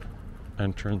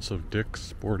entrance of Dick's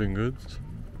Sporting Goods.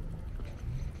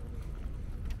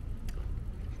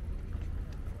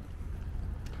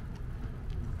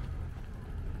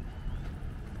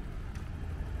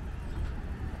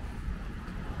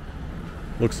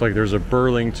 Looks like there's a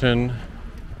Burlington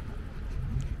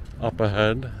up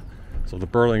ahead. So the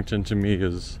Burlington to me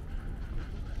is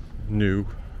new.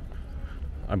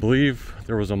 I believe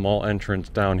there was a mall entrance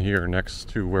down here next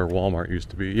to where Walmart used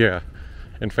to be. Yeah,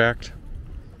 in fact,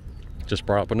 just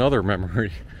brought up another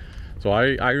memory. So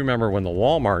I remember when the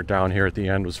Walmart down here at the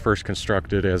end was first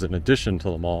constructed as an addition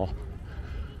to the mall.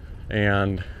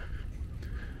 And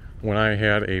when I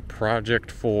had a project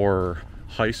for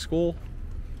high school,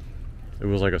 it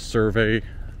was like a survey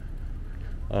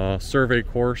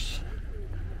course.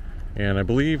 And I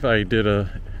believe I did I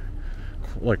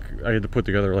had to put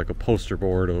together like a poster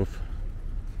board of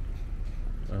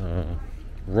the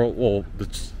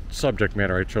subject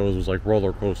matter I chose was like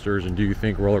roller coasters, and do you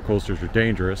think roller coasters are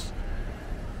dangerous?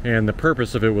 And the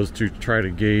purpose of it was to try to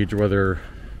gauge whether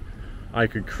I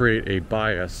could create a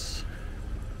bias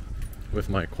with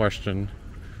my question.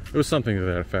 It was something to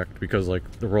that effect, because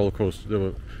like the roller coaster,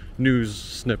 the news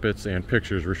snippets and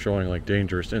pictures were showing like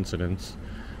dangerous incidents.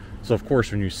 So of course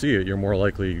when you see it, you're more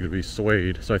likely to be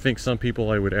swayed. So I think some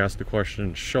people I would ask the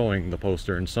question showing the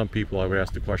poster, and some people I would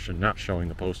ask the question not showing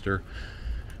the poster.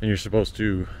 And you're supposed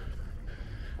to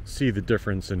see the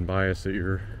difference in bias that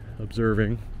you're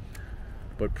observing.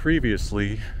 But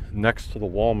previously, next to the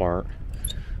Walmart,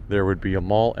 there would be a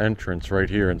mall entrance right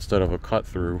here instead of a cut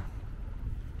through,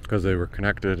 because they were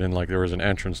connected, and like there was an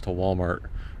entrance to Walmart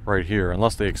right here,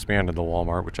 unless they expanded the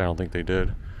Walmart, which I don't think they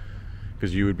did.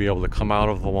 Because you would be able to come out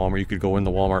of the Walmart, you could go in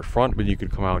the Walmart front, but you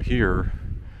could come out here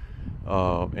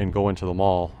and go into the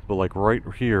mall. But like right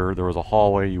here, there was a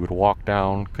hallway, you would walk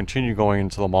down, continue going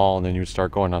into the mall, and then you would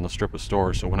start going on the strip of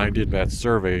stores. So when I did that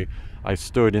survey, I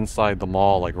stood inside the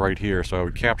mall like right here, so I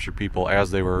would capture people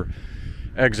as they were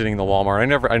exiting the Walmart.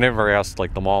 I never asked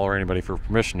like the mall or anybody for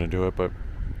permission to do it, but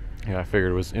yeah, I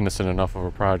figured it was innocent enough of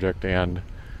a project. And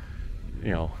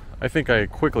you know, I think I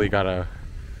quickly got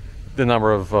the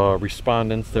number of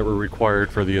respondents that were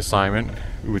required for the assignment.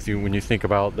 When you think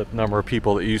about the number of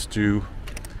people that used to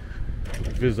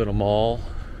visit a mall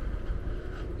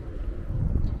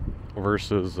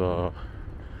versus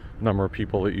number of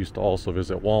people that used to also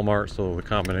visit Walmart, so the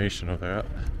combination of that.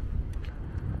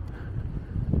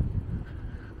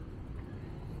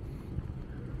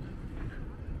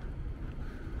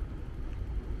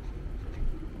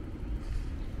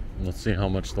 Let's see how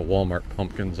much the Walmart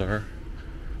pumpkins are.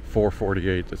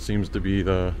 $4.48. That seems to be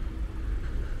the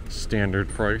standard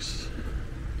price.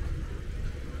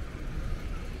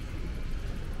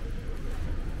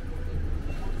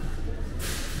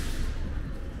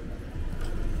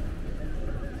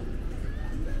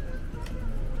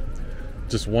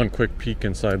 Just one quick peek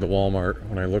inside the Walmart.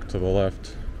 When I look to the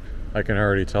left, I can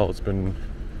already tell it's been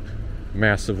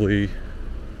massively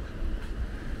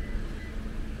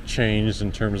changed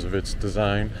in terms of its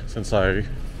design since I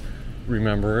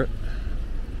remember it.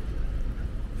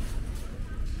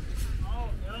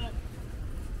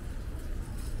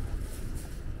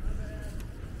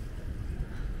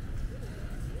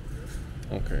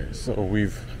 Okay, so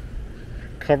we've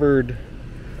covered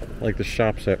like the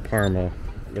shops at Parma.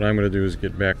 What I'm going to do is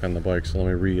get back on the bike, so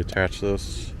let me reattach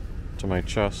this to my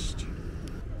chest.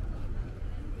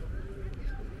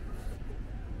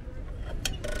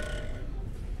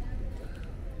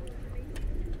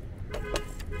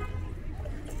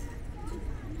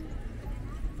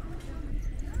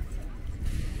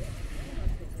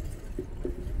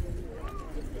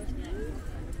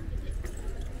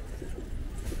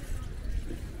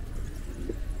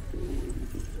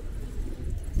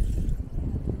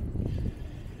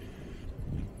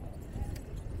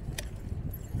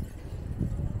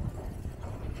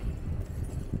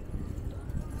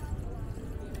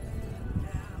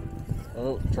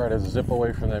 Try to zip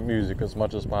away from that music as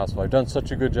much as possible. I've done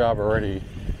such a good job already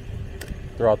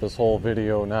throughout this whole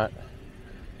video not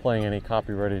playing any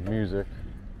copyrighted music.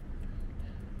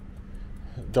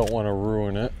 Don't want to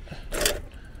ruin it.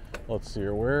 Let's see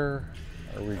here, where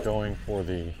are we going for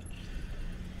the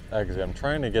exit? I'm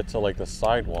trying to get to like the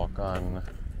sidewalk on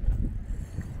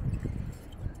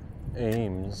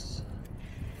Ames.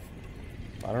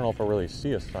 I don't know if I really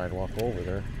see a sidewalk over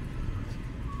there.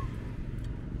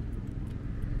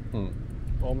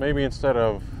 Well, maybe instead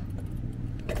of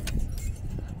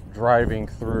driving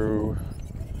through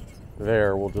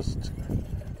there, we'll just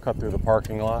cut through the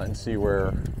parking lot and see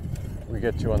where we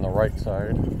get to on the right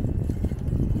side.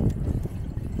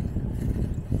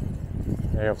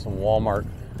 They have some Walmart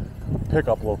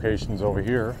pickup locations over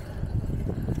here,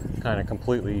 kind of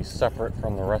completely separate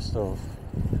from the rest of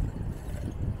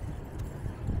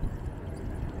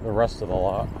the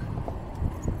lot.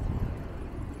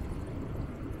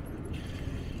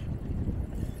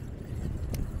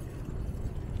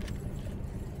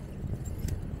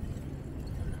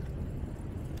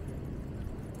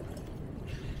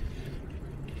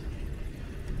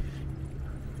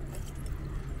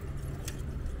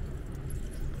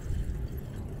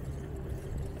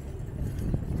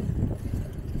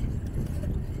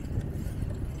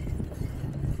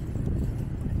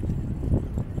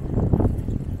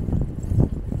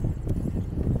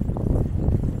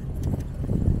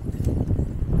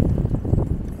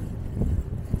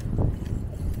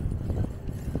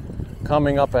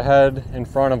 coming up ahead in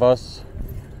front of us,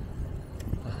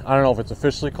 I don't know if it's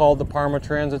officially called the Parma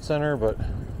Transit Center, but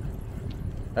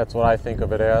that's what I think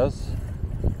of it as.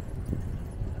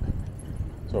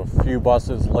 So a few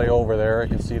buses lay over there. I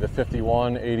can see the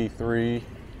 51, 83.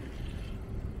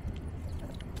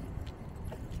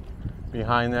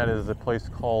 Behind that is a place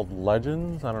called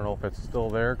Legends. I don't know if it's still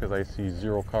there because I see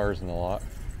 0 cars in the lot.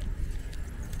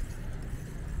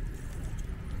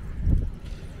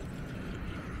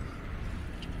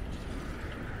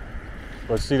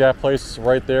 But see that place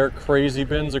right there, Crazy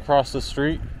Bins across the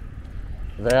street?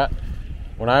 That,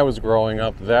 when I was growing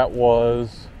up, that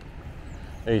was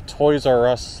a Toys R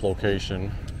Us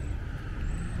location.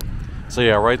 So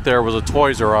yeah, right there was a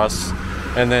Toys R Us.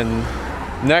 And then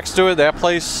next to it, that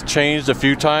place changed a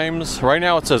few times. Right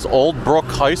now it says Old Brook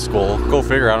High School. Go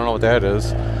figure, I don't know what that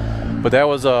is. But that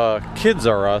was a Kids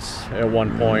R Us at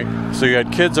one point. So you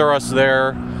had Kids R Us there,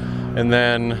 and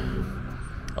then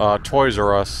Toys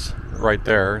R Us right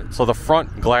there. So the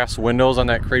front glass windows on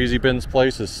that Crazy Bins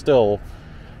place is still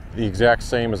the exact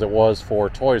same as it was for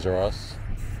Toys R Us.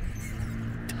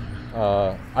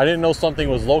 I didn't know something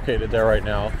was located there right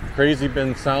now. Crazy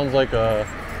Bins sounds like a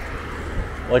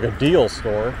deal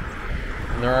store.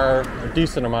 And there are a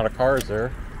decent amount of cars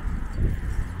there.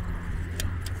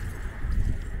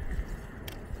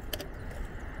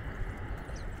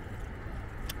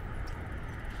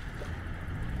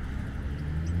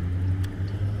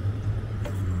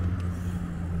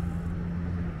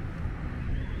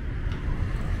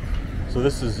 So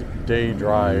this is Day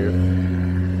Drive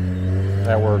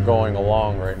that we're going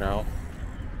along right now.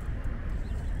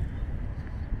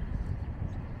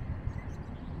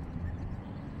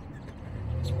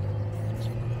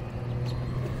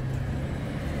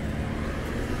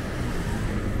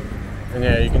 And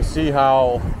yeah, you can see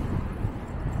how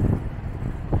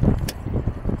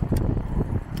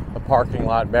the parking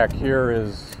lot back here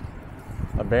is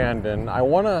abandoned. I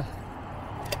want to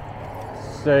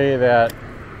say that,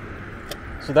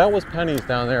 so that was Penny's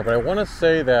down there, but I want to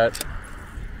say that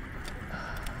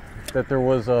there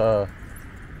was a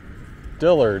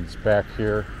Dillard's back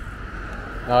here.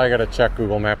 Now I gotta check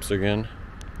Google Maps again.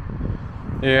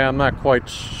 Yeah, I'm not quite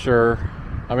sure.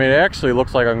 I mean, it actually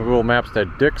looks like on Google Maps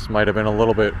that Dick's might have been a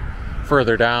little bit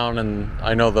further down, and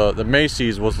I know the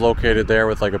Macy's was located there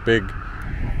with like a big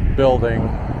building.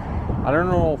 I don't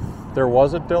know if there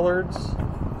was a Dillard's,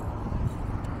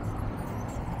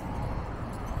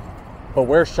 but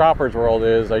where Shoppers World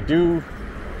is, I do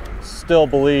still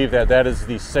believe that that is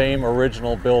the same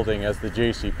original building as the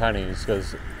JCPenney's,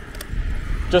 because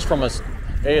just from a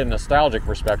nostalgic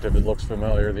perspective, it looks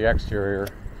familiar, the exterior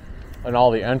and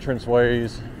all the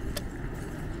entranceways.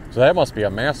 So that must be a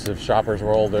massive Shoppers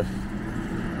World if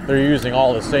they're using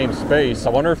all the same space. I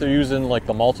wonder if they're using like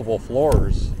the multiple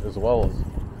floors as well as.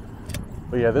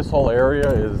 But yeah, this whole area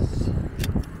is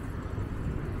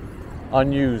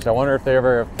unused. I wonder if they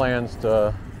ever have plans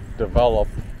to develop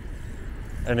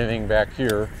anything back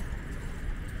here.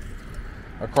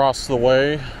 Across the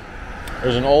way,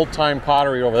 there's an old-time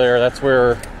pottery over there. That's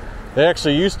where they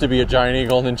actually used to be a Giant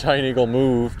Eagle, and then Giant Eagle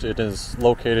moved. It is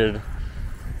located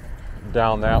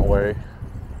down that way.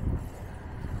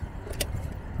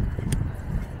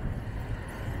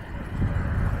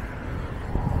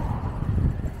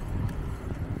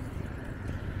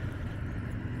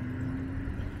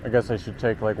 I guess I should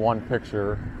take like one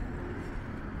picture.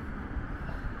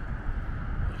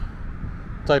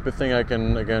 Type of thing I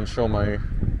can again show my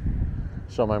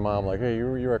mom, like, hey,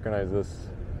 you recognize this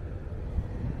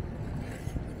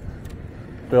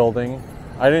building?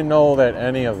 I didn't know that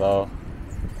any of the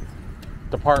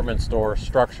department store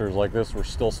structures like this were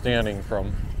still standing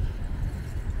from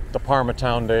the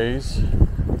Parmatown days.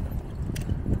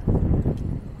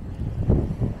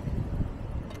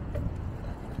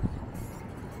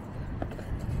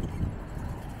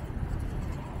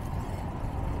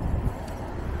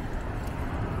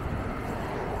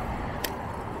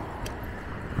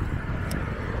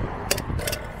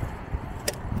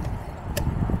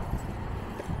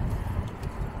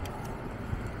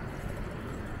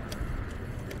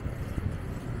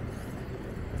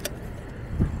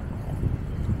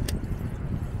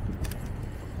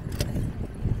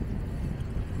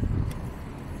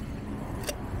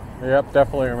 Yep,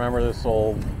 definitely remember this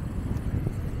old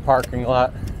parking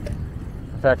lot.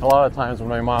 In fact, a lot of times when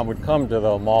my mom would come to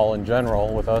the mall in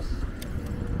general with us,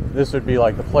 this would be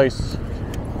like the place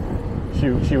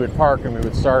she would park, and we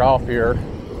would start off here.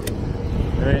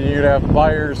 And then you'd have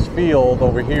Byers Field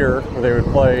over here where they would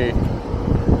play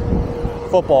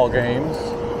football games.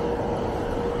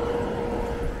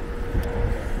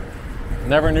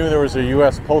 Never knew there was a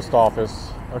U.S. Post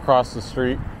Office across the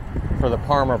street for the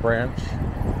Parma branch.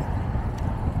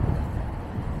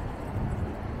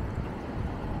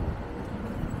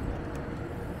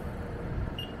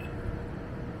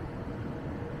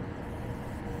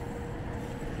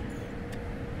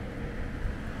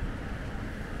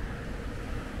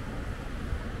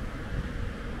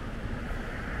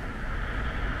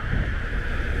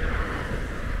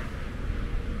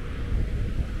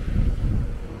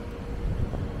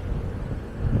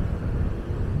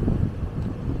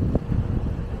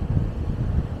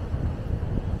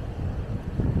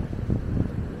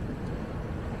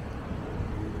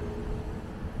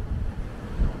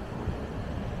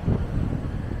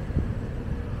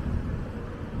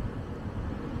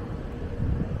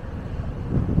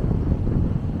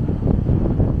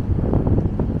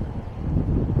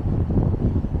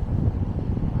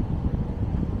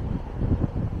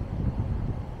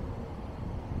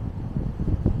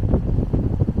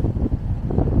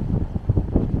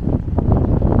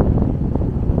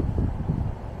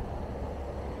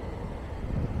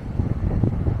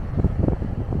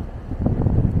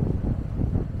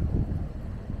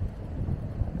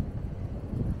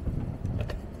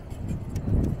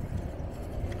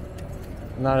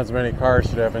 Not as many cars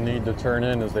should have a need to turn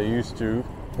in as they used to,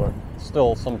 but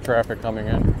still some traffic coming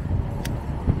in.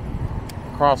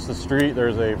 Across the street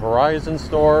there's a Verizon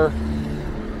store,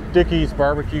 Dickey's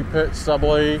Barbecue Pit,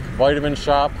 Subway, Vitamin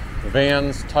Shop,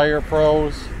 Vans, Tire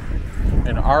Pros,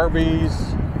 an Arby's,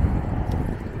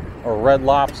 a Red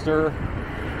Lobster,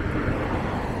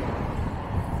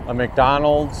 a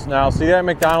McDonald's. Now see that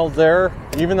McDonald's there?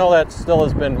 Even though that still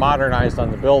has been modernized on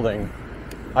the building,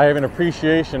 I have an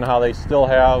appreciation how they still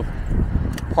have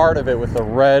part of it with the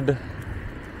red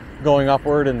going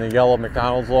upward and the yellow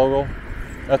McDonald's logo.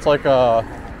 That's like a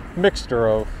mixture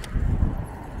of,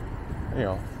 you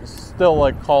know, still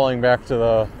like calling back to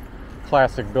the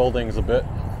classic buildings a bit.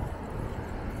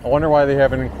 I wonder why they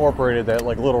haven't incorporated that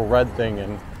like little red thing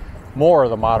in more of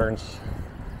the modern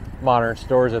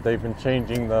stores that they've been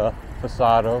changing the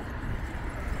facade of.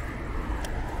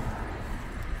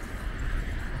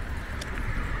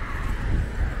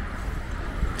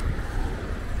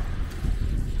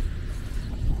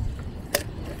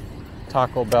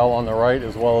 Taco Bell on the right,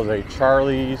 as well as a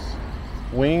Charlie's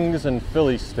Wings and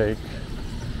Philly Steak.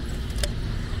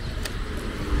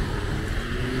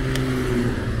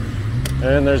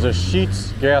 And there's a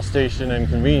Sheetz gas station and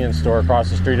convenience store across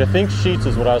the street. I think Sheetz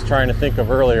is what I was trying to think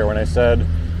of earlier when I said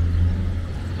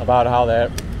about how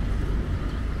that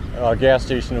gas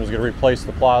station was going to replace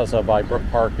the plaza by Brook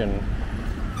Park and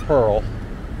Pearl.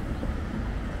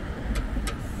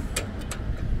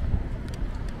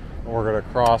 We're going to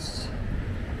cross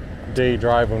Day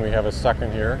Drive when we have a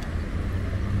second here.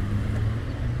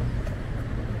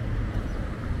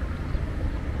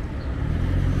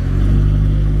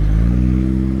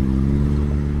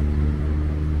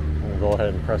 We'll go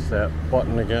ahead and press that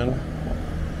button again.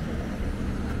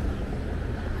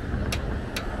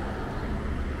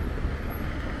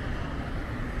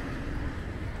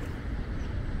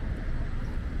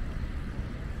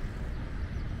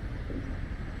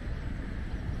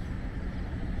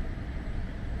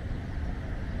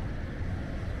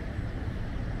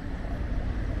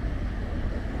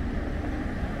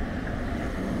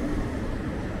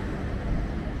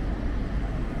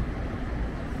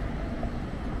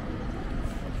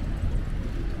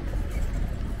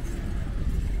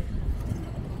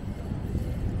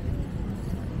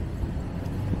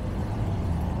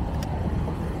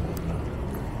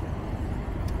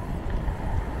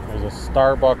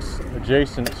 Starbucks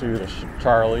adjacent to the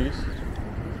Charlie's.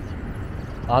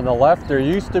 On the left there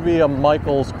used to be a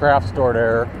Michael's craft store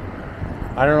there.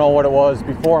 I don't know what it was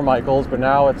before Michael's, but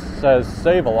now it says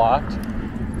Save-A-Lot.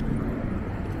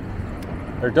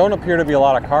 There don't appear to be a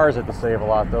lot of cars at the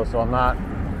Save-A-Lot though, so I'm not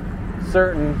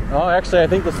certain. Oh, actually I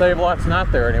think the Save-A-Lot's not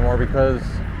there anymore because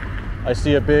I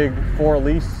see a big for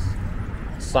lease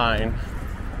sign.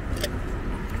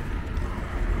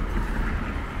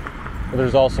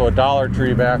 There's also a Dollar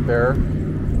Tree back there.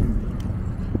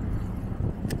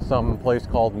 Some place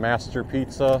called Master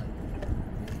Pizza.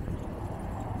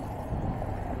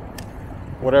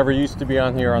 Whatever used to be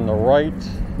on here on the right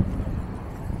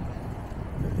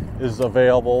is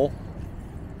available.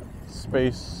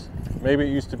 Space. Maybe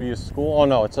it used to be a school. Oh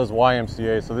no, it says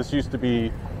YMCA. So this used to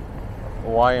be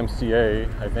YMCA,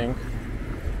 I think.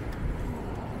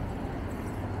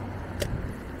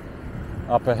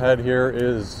 Up ahead here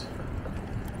is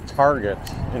Target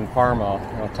in Parma.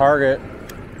 Now, Target,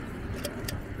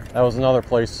 that was another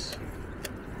place,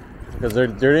 because there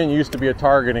didn't used to be a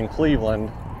Target in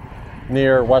Cleveland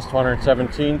near West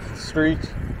 117th Street.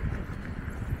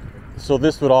 So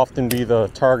this would often be the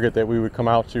Target that we would come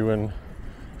out to and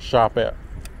shop at.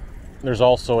 There's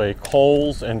also a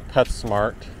Kohl's and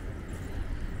PetSmart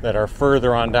that are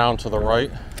further on down to the right.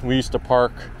 We used to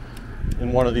park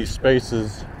in one of these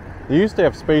spaces. They used to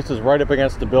have spaces right up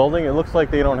against the building. It looks like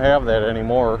they don't have that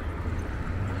anymore.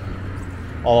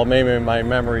 Although maybe my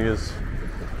memory is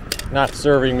not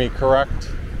serving me correct.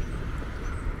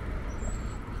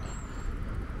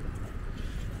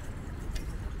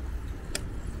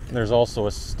 There's also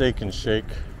a Steak and Shake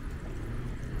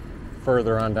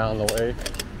further on down the way.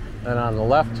 And on the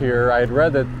left here, I had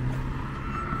read that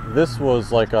this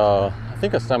was like I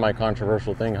think a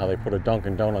semi-controversial thing, how they put a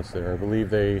Dunkin' Donuts there. I believe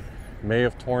they may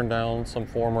have torn down some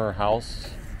former house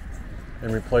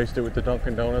and replaced it with the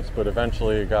Dunkin' Donuts, but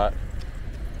eventually it got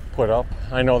put up.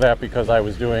 I know that because I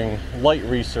was doing light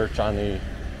research on the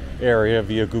area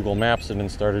via Google Maps and then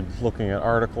started looking at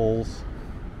articles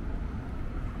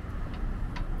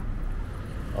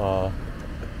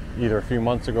either a few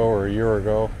months ago or a year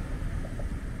ago.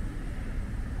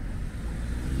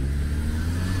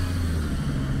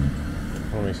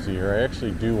 Let me see here. I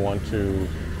actually do want to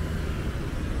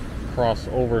cross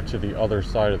over to the other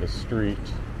side of the street.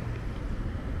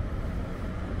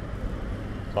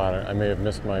 Thought I may have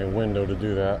missed my window to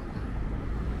do that.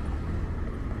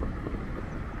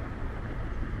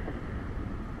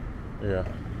 Yeah.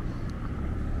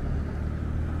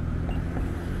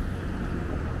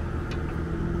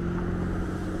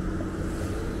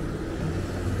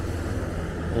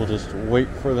 We'll just wait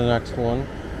for the next one.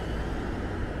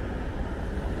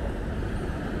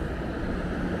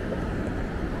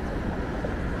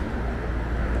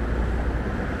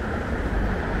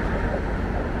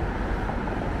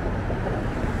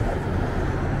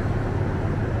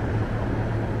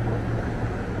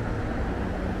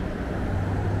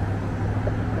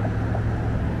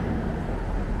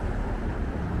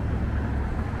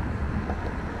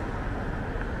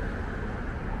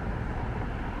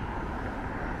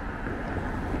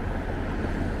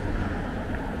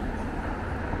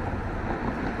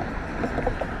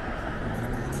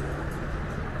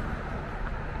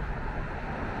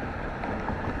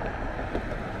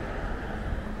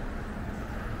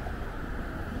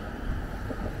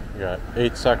 Got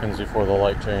 8 seconds before the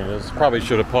light changes. Probably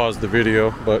should have paused the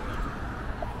video, but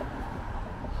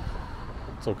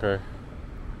it's okay.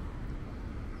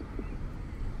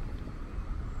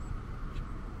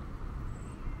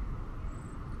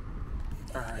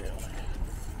 Alright,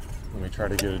 let me try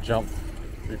to get a jump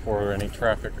before any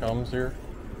traffic comes here.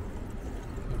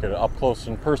 Get an up close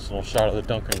and personal shot of the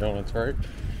Dunkin' Donuts, right?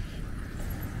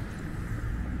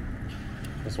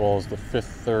 As well as the Fifth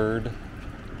Third.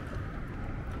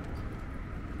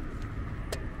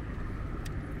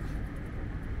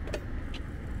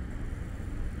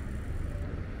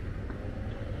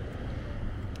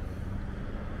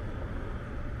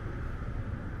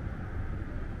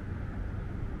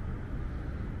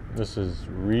 This is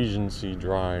Regency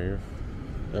Drive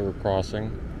that we're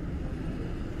crossing.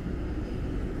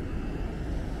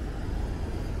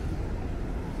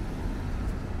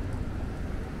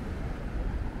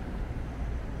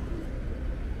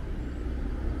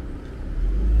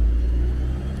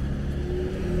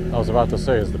 I was about to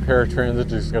say, is the paratransit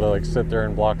just gonna like sit there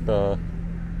and block the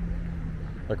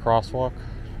crosswalk?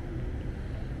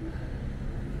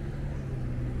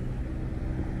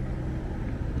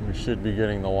 We should be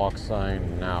getting the walk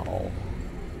sign now.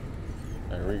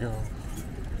 There we go.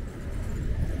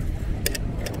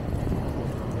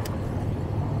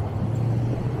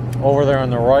 Over there on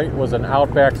the right was an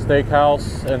Outback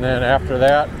Steakhouse, and then after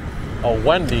that, a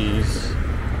Wendy's.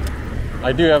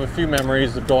 I do have a few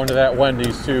memories of going to that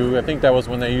Wendy's too. I think that was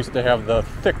when they used to have the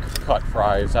thick cut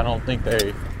fries. I don't think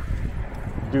they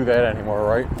do that anymore,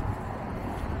 right?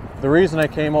 The reason I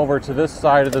came over to this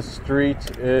side of the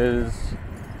street is,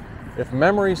 if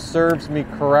memory serves me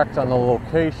correct on the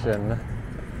location,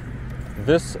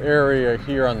 this area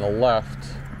here on the left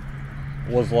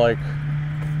was like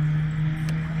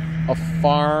a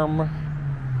farm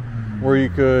where you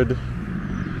could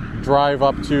drive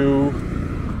up to.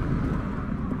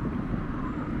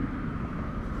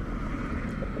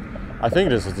 I think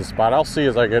this is the spot. I'll see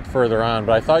as I get further on,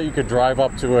 but I thought you could drive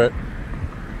up to it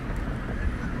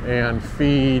and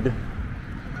feed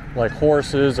like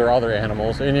horses or other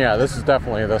animals. And yeah, this is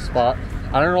definitely the spot.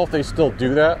 I don't know if they still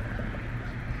do that.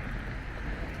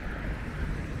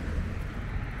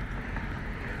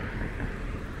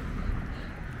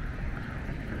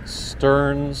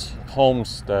 Stearns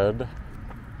Homestead.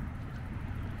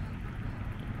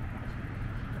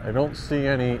 I don't see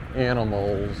any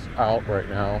animals out right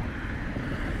now,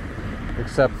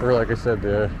 except for, like I said,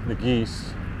 the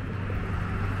geese.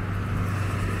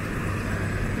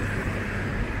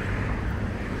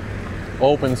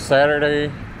 Open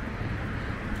Saturday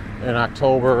in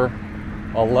October,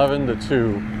 11 to 2.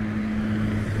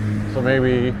 So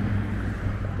maybe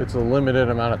it's a limited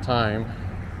amount of time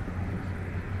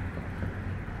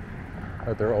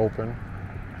that they're open.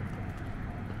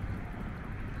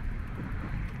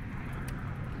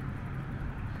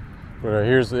 But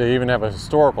they even have a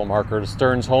historical marker. The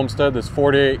Stearns Homestead, this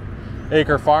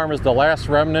 48-acre farm, is the last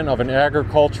remnant of an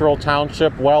agricultural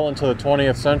township well into the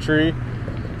 20th century.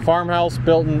 Farmhouse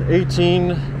built in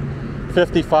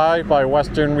 1855 by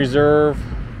Western Reserve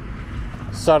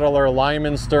settler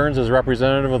Lyman Stearns is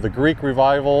representative of the Greek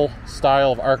Revival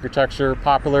style of architecture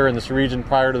popular in this region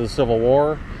prior to the Civil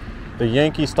War. The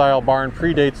Yankee-style barn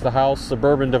predates the house.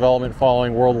 Suburban development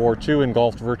following World War II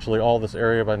engulfed virtually all this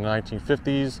area by the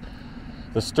 1950s.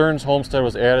 The Stearns Homestead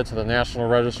was added to the National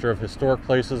Register of Historic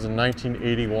Places in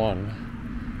 1981.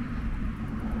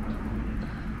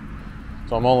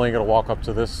 So I'm only going to walk up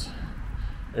to this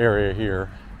area here.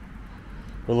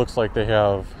 It looks like they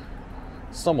have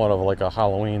somewhat of like a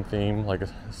Halloween theme, like a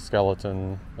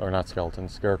skeleton, or not skeleton,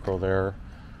 scarecrow there,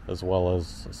 as well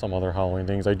as some other Halloween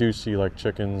things. I do see like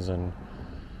chickens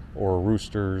or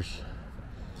roosters.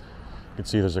 You can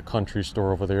see there's a country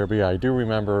store over there. But yeah, I do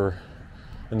remember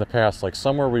in the past, like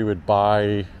somewhere we would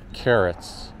buy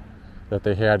carrots that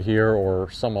they had here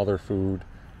or some other food,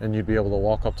 and you'd be able to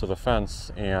walk up to the fence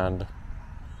and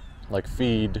like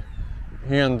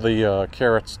hand the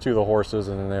carrots to the horses,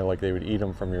 and then they would eat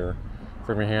them from your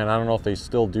hand. I don't know if they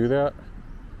still do that,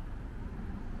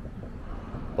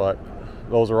 but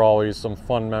those are always some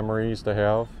fun memories to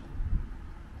have.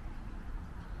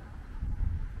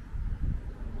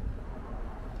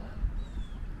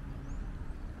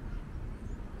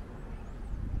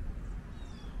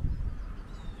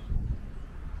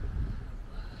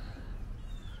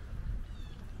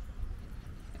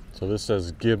 So this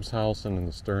says Gibbs House, and then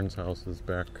the Stearns house is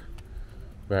back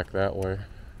that way.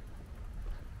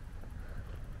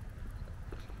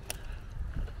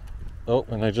 Oh,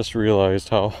 and I just realized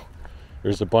how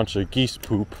there's a bunch of geese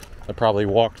poop. I probably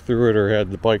walked through it or had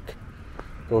the bike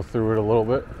go through it a little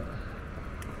bit.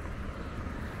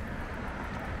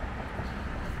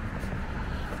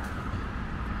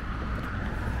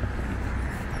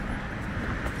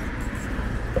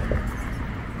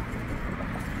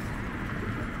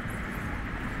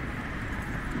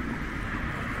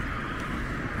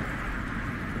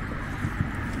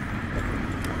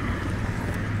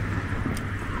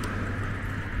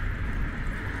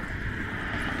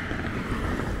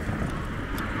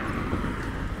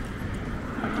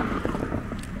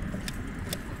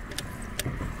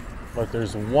 But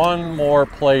there's one more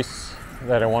place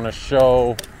that I want to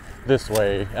show this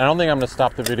way. I don't think I'm going to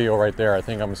stop the video right there. I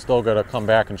think I'm still going to come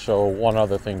back and show one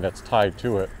other thing that's tied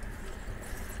to it.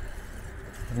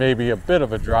 Maybe a bit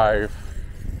of a drive,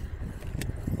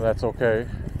 but that's okay.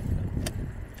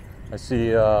 I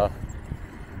see a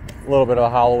little bit of a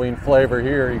Halloween flavor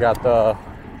here. You got the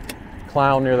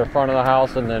clown near the front of the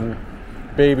house, and then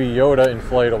Baby Yoda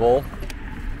inflatable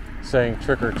saying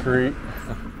trick or treat.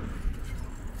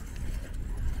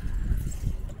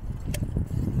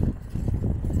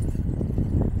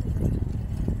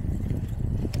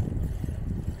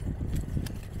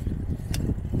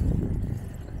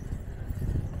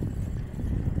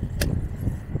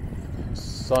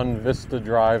 Sun Vista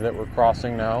Drive that we're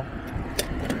crossing now.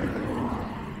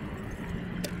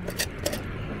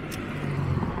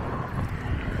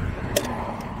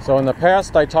 So in the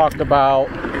past I talked about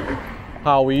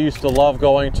how we used to love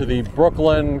going to the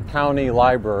Brooklyn County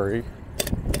Library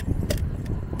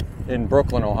in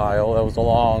Brooklyn, Ohio. That was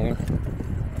along,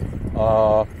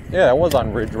 it was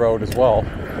on Ridge Road as well.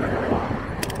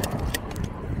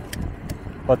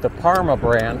 But the Parma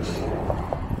branch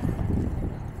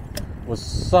was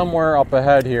somewhere up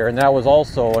ahead here, and that was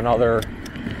also another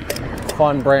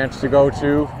fun branch to go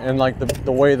to, and like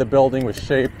the way the building was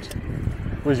shaped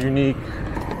was unique.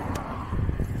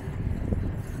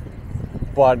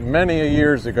 But many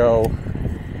years ago,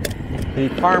 the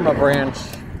Parma branch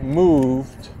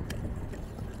moved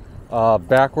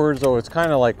backwards, so it's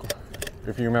kind of like,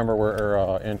 if you remember where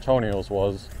Antonio's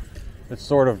was, it's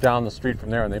sort of down the street from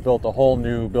there, and they built a whole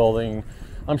new building.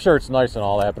 I'm sure it's nice and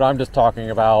all that, but I'm just talking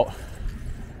about,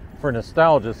 for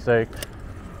nostalgia's sake,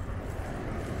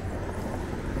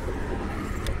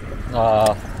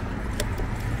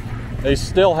 they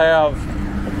still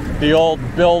have the old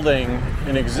building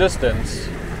in existence.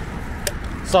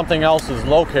 Something else is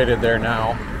located there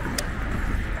now.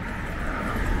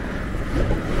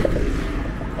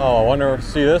 Oh, I wonder,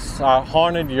 see this?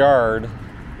 Haunted Yard.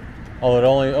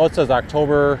 Oh, it says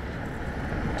October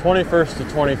 21st to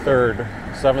 23rd,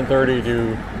 7:30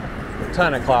 to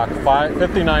 10 o'clock,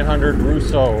 5900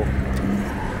 Rousseau.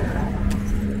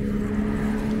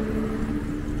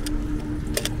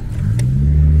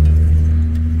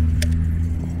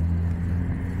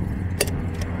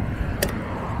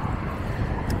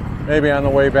 Maybe on the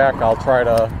way back I'll try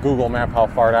to Google map how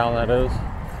far down that is.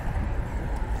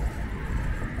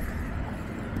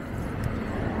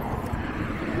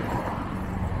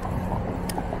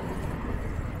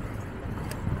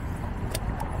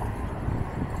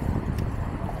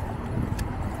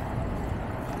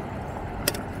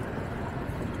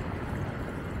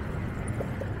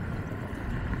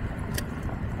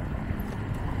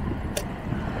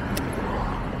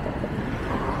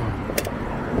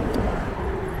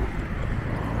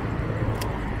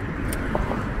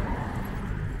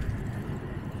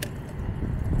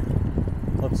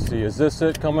 Let's see, is this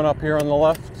it coming up here on the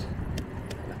left?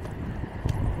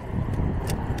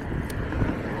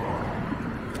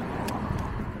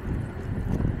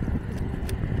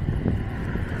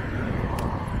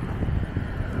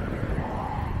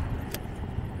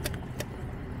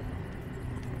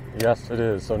 Yes, it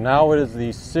is. So now it is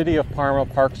the City of Parma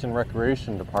Parks and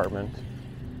Recreation Department.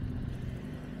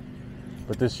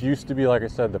 But this used to be, like I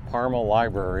said, the Parma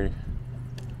Library.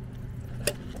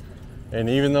 And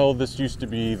even though this used to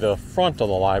be the front of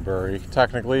the library,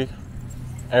 technically,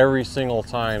 every single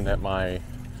time that my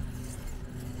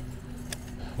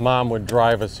mom would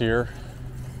drive us here,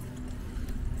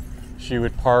 she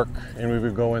would park and we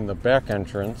would go in the back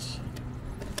entrance.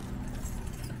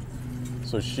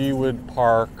 So she would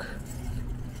park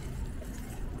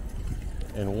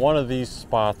in one of these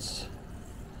spots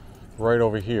right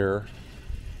over here.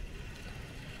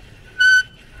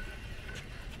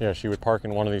 Yeah, she would park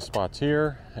in one of these spots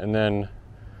here, and then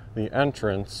the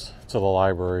entrance to the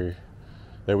library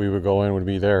that we would go in would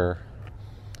be there.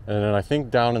 And then I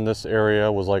think down in this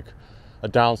area was like a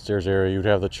downstairs area. You'd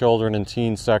have the children and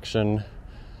teen section.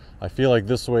 I feel like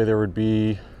this way there would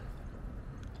be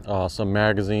some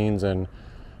magazines and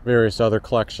various other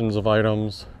collections of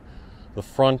items. The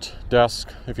front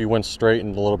desk, if you went straight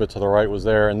and a little bit to the right, was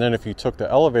there. And then if you took the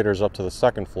elevators up to the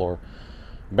second floor,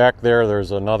 back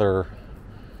there's another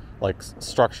like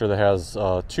structure that has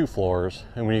 2 floors,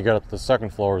 and when you get up to the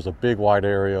second floor is a big wide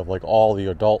area of like all the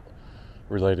adult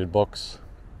related books.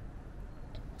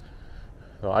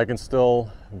 So I can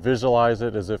still visualize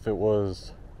it as if it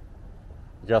was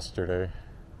yesterday.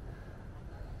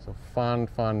 So fond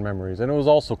memories. And it was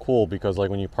also cool because like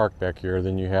when you parked back here,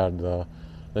 then you had the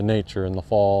nature in the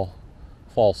fall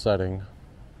setting.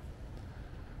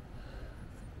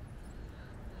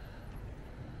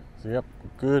 So yep,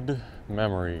 good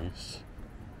memories.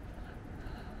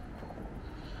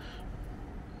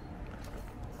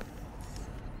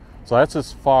 So that's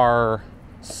as far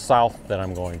south that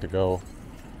I'm going to go.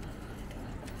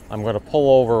 I'm going to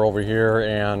pull over here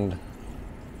and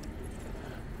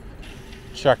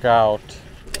check out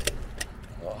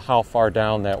how far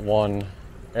down that one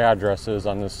address is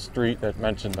on this street that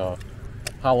mentioned the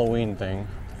Halloween thing.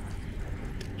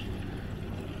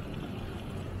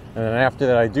 And then after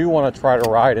that, I do want to try to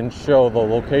ride and show the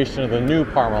location of the new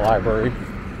Parma Library.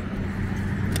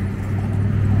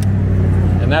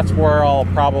 And that's where I'll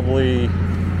probably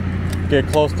get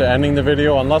close to ending the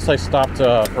video, unless I stopped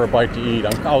for a bite to eat.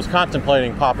 I was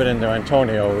contemplating popping into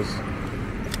Antonio's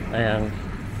and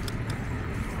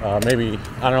maybe,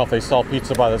 I don't know if they sell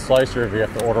pizza by the slice or if you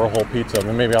have to order a whole pizza.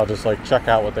 And maybe I'll just like check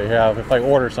out what they have. If I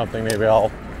order something, maybe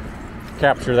I'll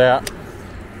capture that.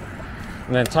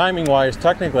 And then timing wise,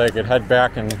 technically I could head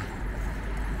back and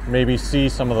maybe see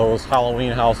some of those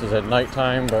Halloween houses at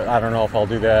nighttime, but I don't know if I'll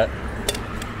do that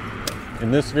in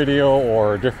this video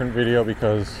or a different video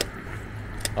because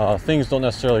things don't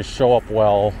necessarily show up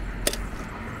well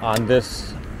on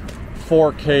this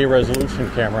 4K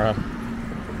resolution camera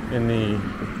in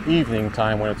the evening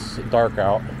time when it's dark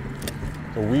out.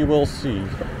 So we will see.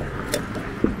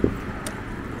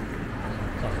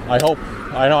 I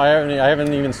know I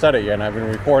haven't even said it yet, and I've been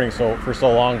recording for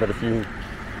so long, but if you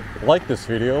like this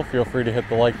video, feel free to hit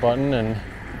the like button and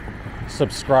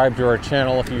subscribe to our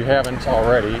channel if you haven't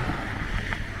already.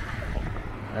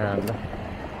 And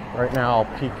right now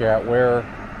I'll peek at where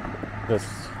this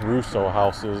Rousseau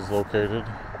house is located.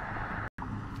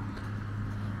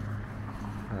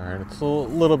 Alright, it's a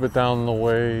little bit down the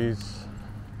ways.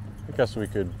 I guess we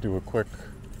could do a quick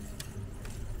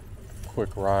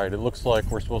ride. It looks like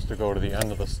we're supposed to go to the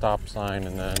end of the stop sign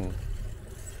and then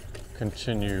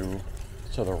continue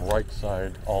to the right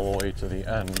side all the way to the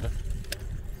end.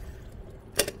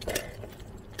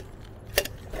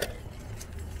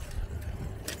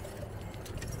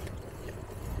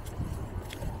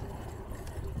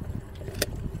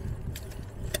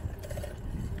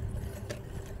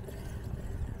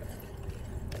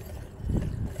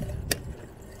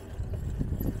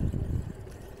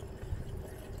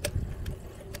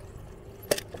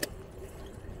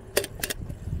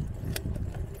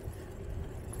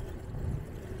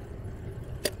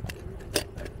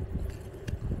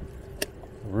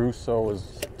 so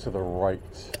is to the right.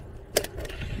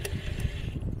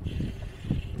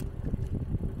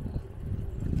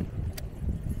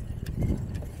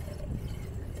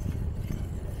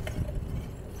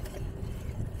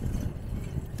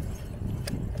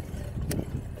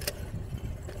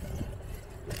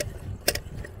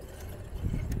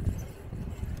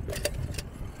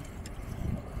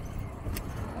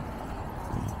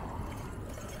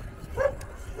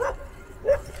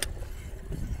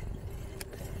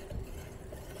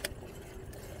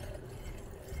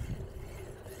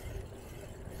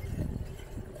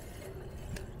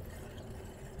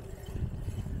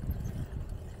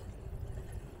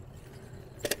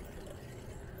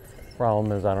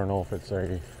 Problem is, I don't know if it's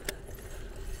a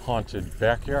haunted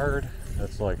backyard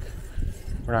that's like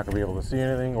we're not gonna be able to see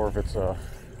anything, or if it's a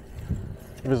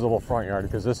visible front yard,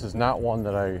 because this is not one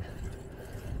that I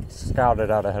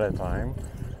scouted out ahead of time.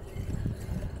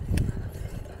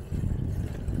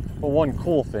 But one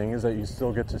cool thing is that you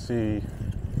still get to see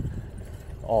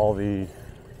all the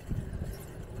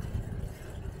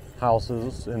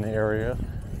houses in the area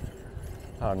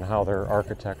and how they're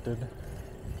architected.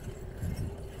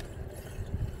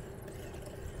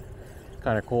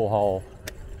 Kind of cool how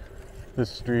this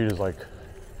street is like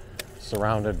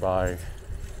surrounded by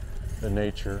the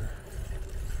nature.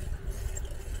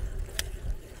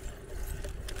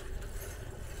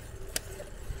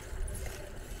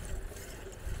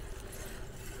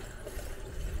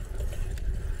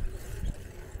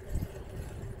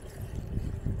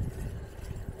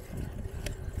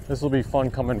 This will be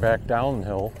fun coming back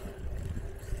downhill,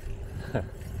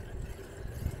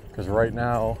 because right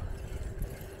now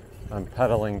I'm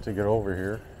pedaling to get over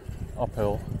here,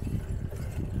 uphill.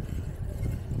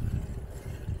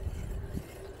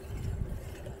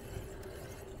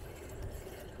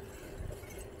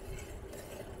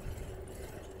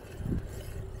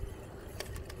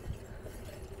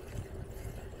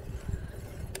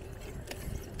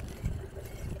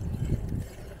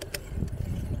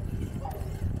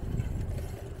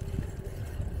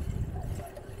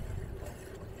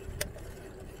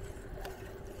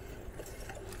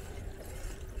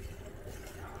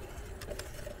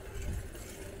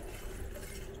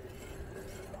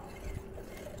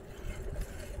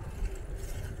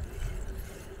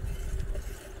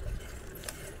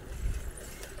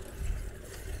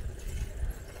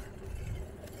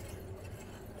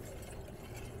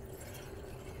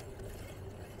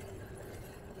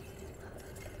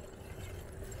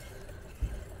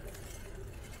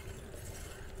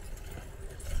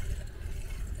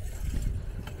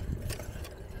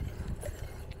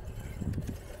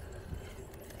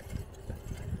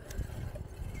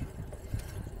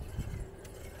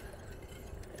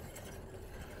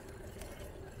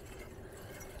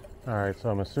 Alright, so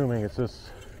I'm assuming it's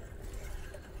this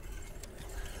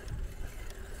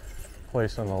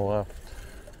place on the left.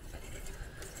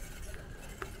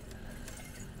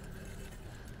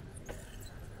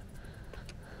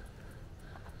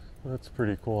 That's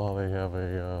pretty cool how they have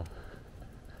a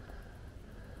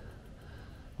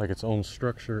like its own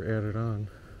structure added on.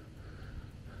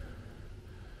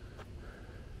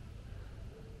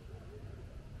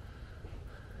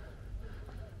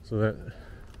 So that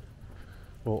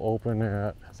will open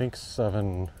at, I think,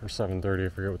 7 or 7:30, I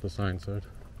forget what the sign said.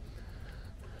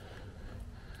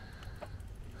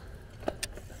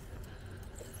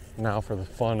 Now for the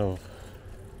fun of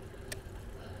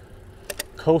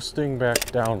coasting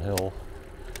back downhill.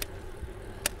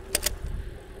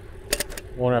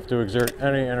 Won't have to exert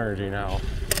any energy now.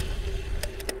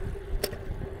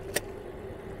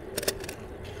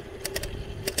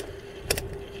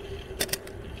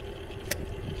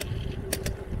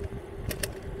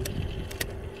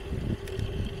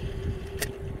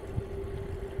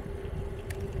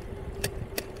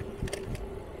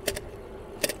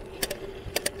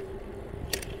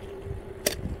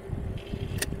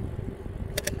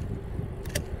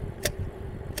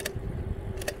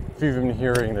 If you've been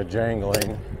hearing the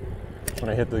jangling when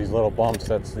I hit these little bumps,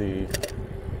 that's the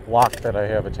lock that I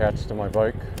have attached to my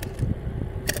bike.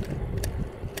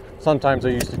 Sometimes I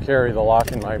used to carry the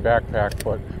lock in my backpack,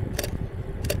 but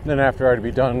then after I'd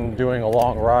be done doing a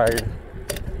long ride,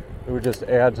 it would just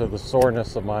add to the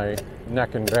soreness of my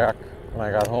neck and back when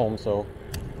I got home, so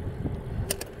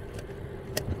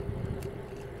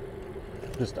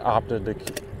just opted to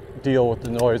deal with the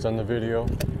noise on the video.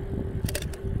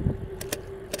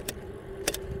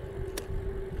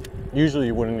 Usually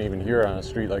you wouldn't even hear it on a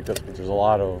street like this, but there's a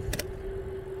lot of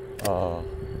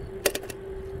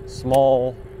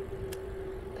small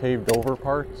paved over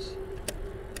parts,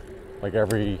 like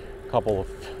every 10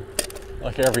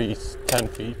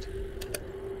 feet.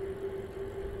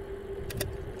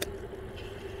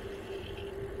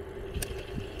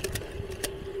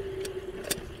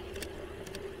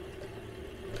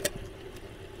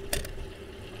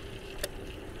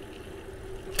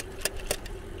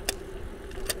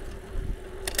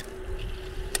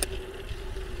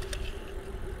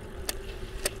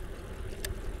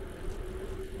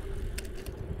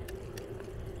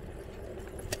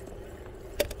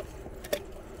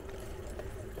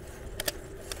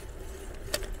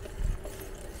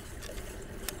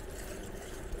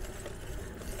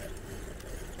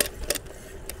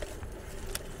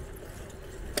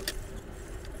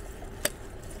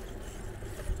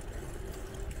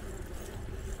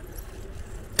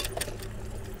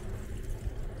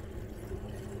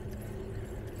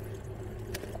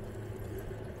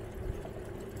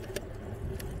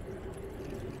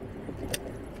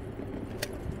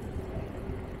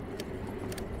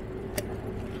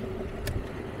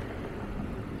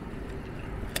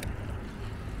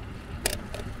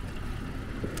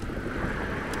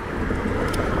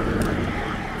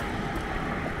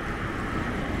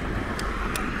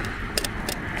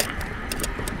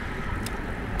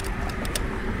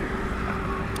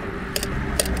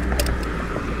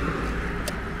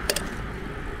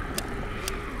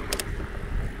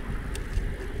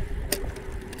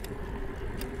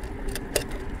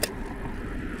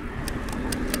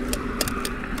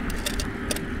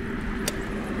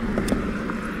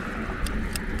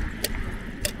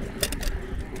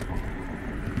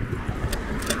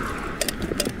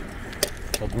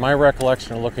 my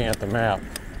recollection of looking at the map,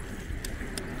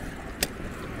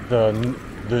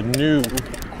 the new,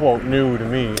 quote, new to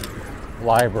me,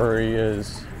 library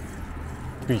is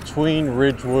between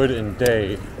Ridgewood and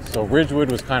Day. So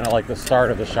Ridgewood was kind of like the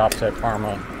start of the shops at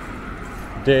Parma.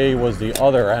 Day was the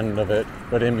other end of it,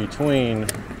 but in between,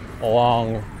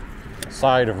 along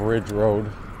side of Ridge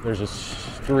Road, there's a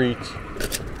street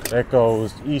that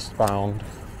goes eastbound,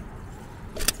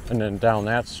 and then down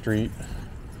that street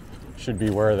should be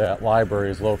where that library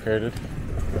is located.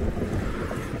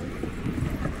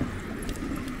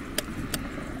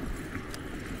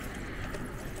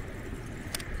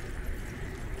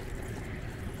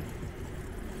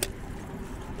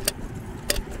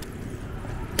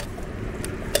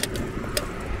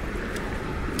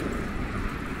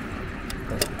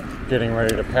 Getting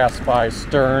ready to pass by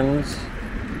Stearns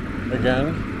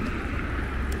again.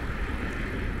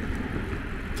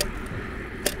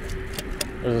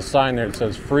 There's a sign there that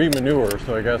says free manure,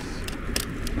 so I guess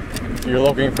if you're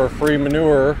looking for free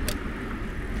manure,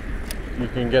 you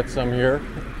can get some here.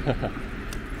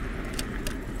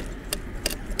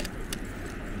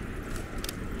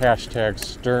 Hashtag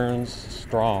Stearns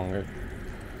Strong, it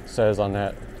says on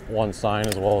that one sign,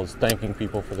 as well as thanking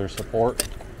people for their support.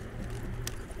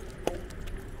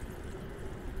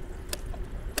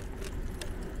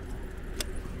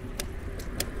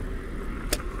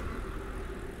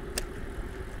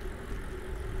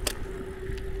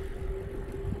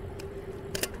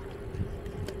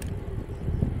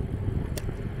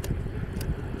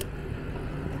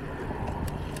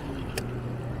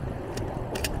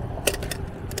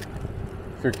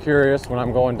 If you're curious, when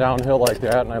I'm going downhill like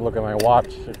that and I look at my watch,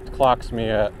 it clocks me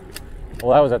at,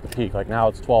 well, that was at the peak, like now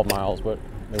it's 12 miles, but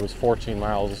it was 14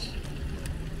 miles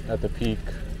at the peak,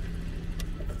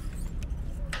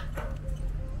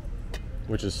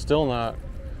 which is still not,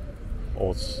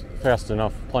 well, it's fast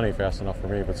enough, plenty fast enough for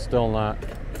me, but still not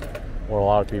what a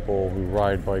lot of people who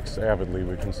ride bikes avidly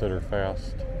would consider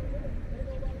fast.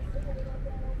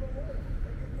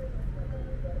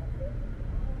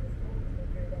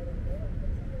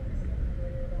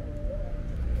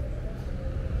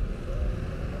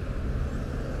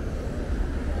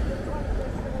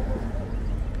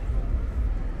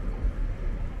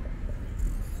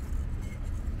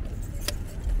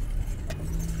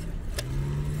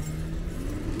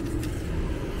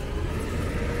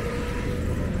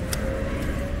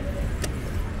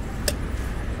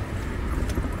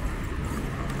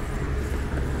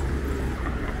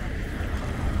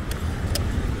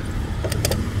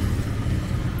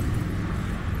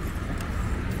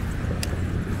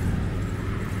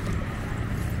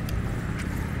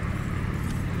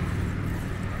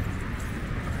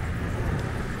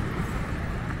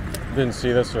 Didn't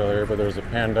see this earlier, but there's a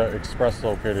Panda Express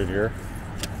located here.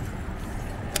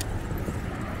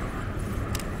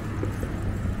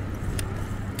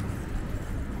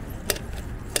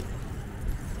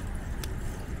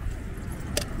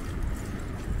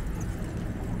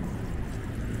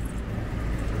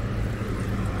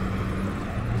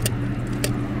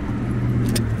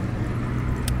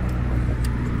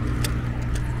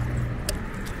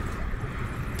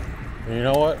 You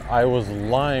know what? I was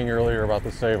lying earlier about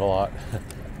the Save-A-Lot.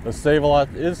 The Save-A-Lot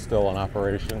is still in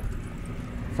operation.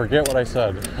 Forget what I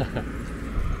said.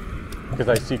 Because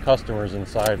I see customers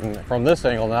inside, and from this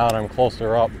angle now that I'm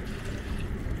closer up,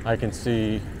 I can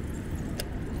see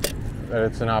that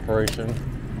it's in operation.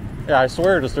 Yeah, I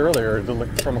swear just earlier,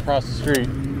 from across the street,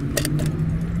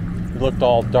 it looked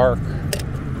all dark.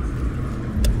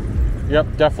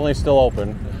 Yep, definitely still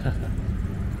open.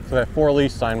 So that for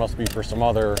lease sign must be for some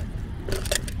other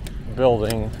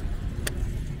building.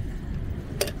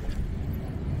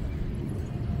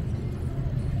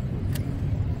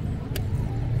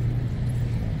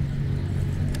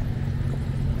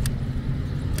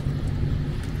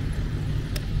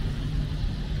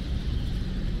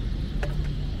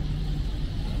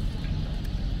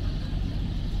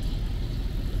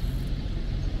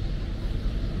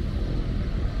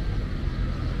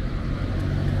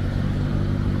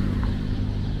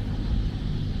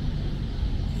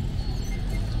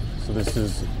 So this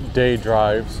is Day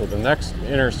Drive. So the next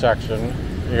intersection,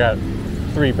 you got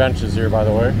 3 benches here, by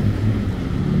the way.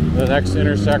 The next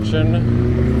intersection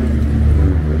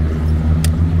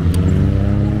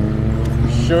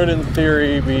should, in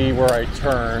theory, be where I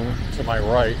turn to my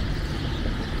right.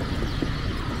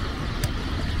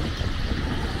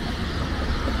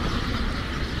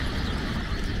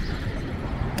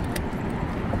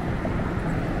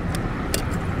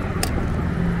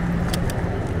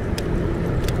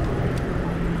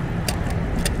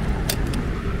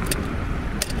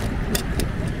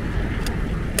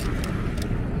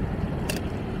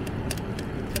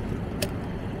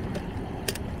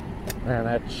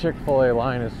 that Chick-fil-A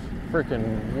line is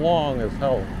freaking long as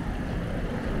hell.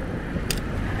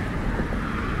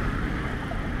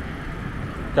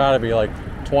 Gotta be like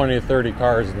 20 to 30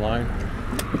 cars in line.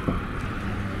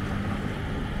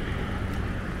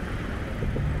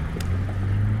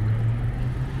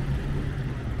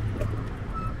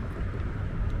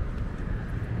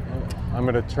 I'm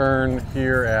going to turn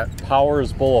here at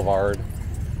Powers Boulevard.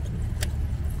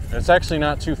 It's actually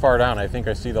not too far down. I think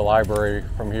I see the library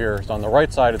from here. So on the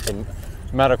right side, it's a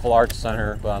medical arts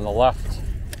center, but on the left,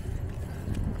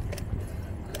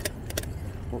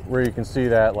 where you can see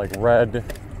that like red,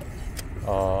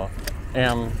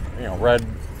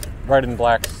 red and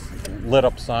black lit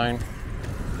up sign,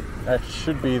 that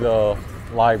should be the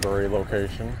library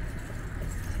location.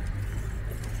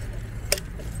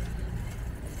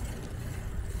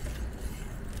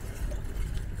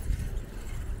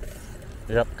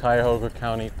 Yep, Cuyahoga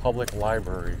County Public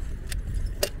Library.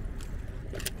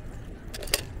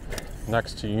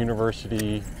 Next to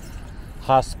University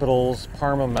Hospital's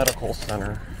Parma Medical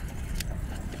Center.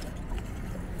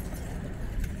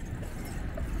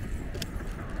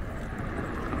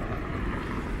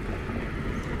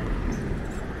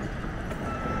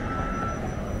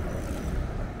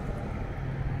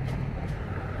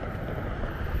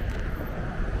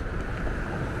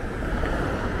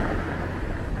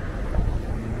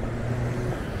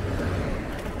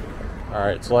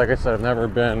 Alright, so like I said, I've never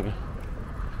been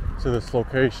to this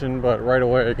location, but right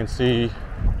away I can see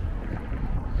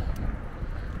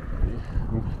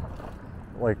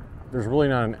like there's really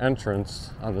not an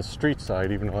entrance on the street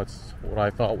side, even though that's what I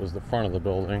thought was the front of the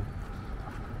building.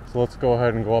 So let's go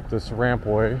ahead and go up this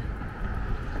rampway.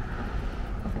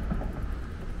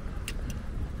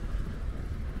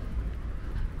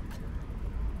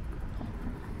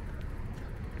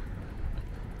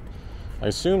 I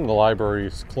assume the library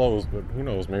is closed, but who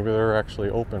knows, maybe they're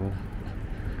actually open.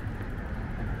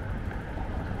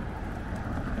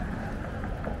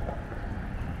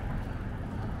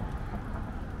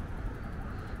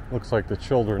 Looks like the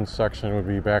children's section would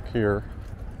be back here.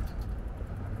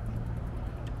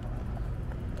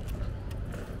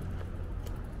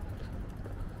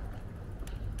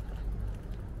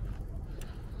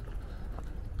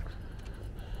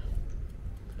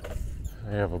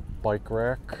 I have a bike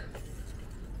rack.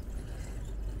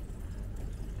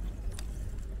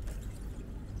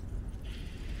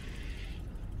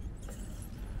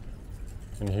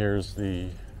 And here's the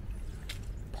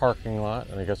parking lot,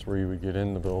 and I guess where you would get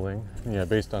in the building. And yeah,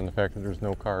 based on the fact that there's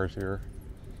no cars here,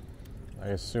 I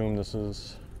assume this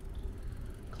is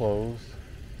closed.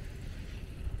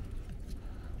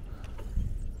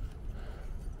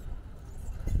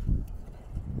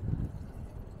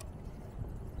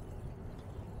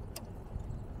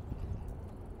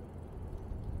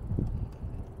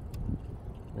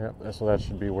 Yep, so that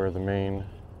should be where the main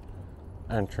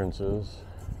entrance is.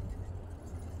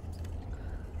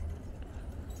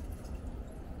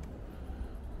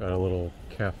 Got a little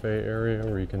cafe area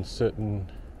where you can sit and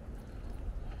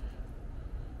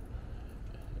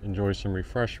enjoy some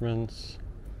refreshments.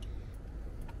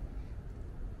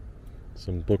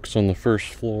 Some books on the first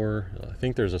floor. I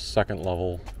think there's a second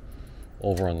level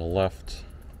over on the left.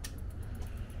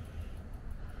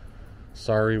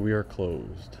 Sorry, we are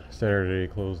closed. Saturday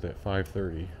closed at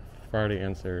 5:30. Friday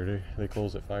and Saturday they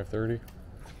close at 5:30.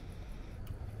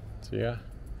 So yeah,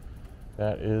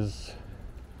 that is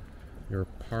your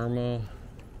Parma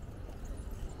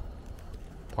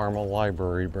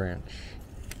Library branch.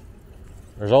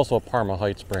 There's also a Parma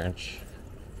Heights branch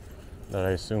that I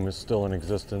assume is still in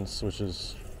existence, which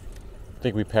is, I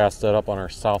think we passed that up on our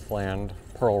Southland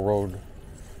Pearl Road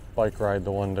bike ride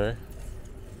the one day.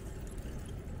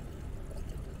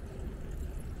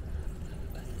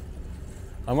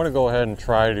 I'm going to go ahead and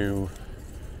try to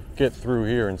get through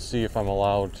here and see if I'm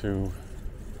allowed to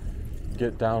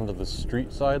get down to the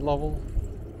street side level.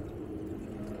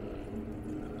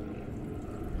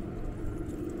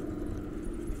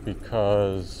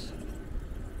 Because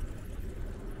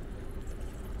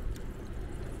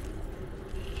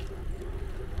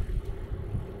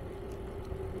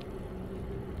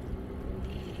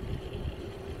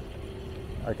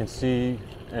I can see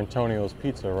Antonio's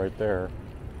Pizza right there.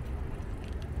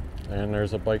 And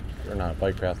there's a bike, or not a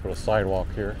bike path, but a sidewalk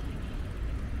here.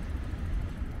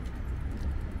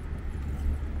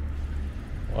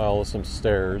 Well, with some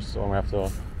stairs, so I'm gonna have to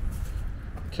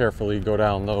carefully go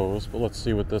down those. But let's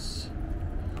see what this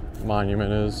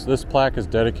monument is. This plaque is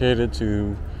dedicated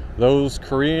to those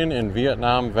Korean and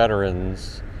Vietnam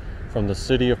veterans from the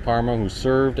city of Parma who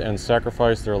served and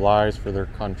sacrificed their lives for their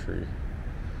country.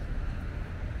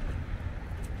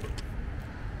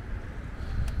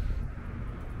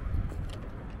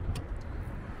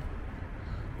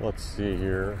 Let's see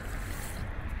here.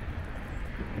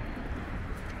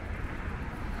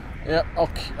 Yeah,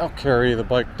 I'll carry the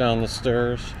bike down the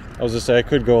stairs. I was just saying I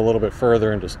could go a little bit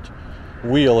further and just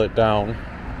wheel it down.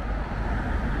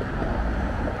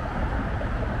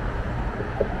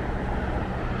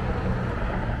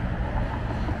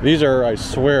 These are, I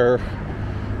swear,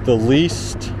 the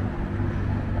least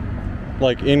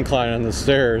like incline on the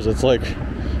stairs. It's like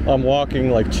I'm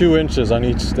walking like 2 inches on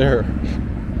each stair.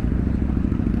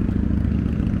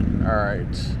 All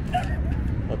right,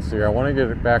 let's see. I want to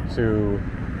get it back to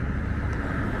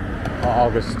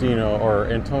Augustino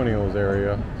or Antonio's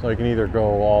area, so I can either go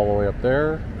all the way up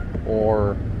there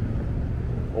or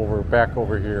back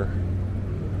over here.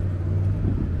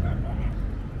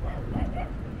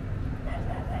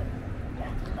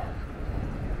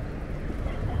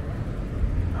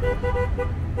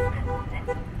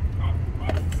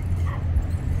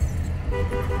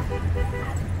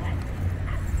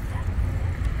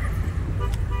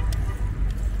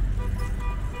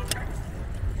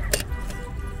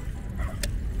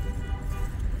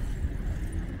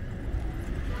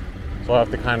 So I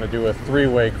have to kind of do a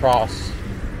three-way cross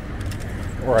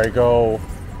where I go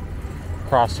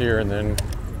across here and then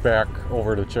back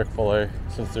over to Chick-fil-A,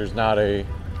 since there's not a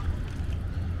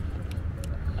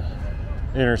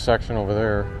intersection over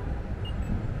there.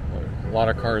 A lot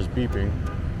of cars beeping.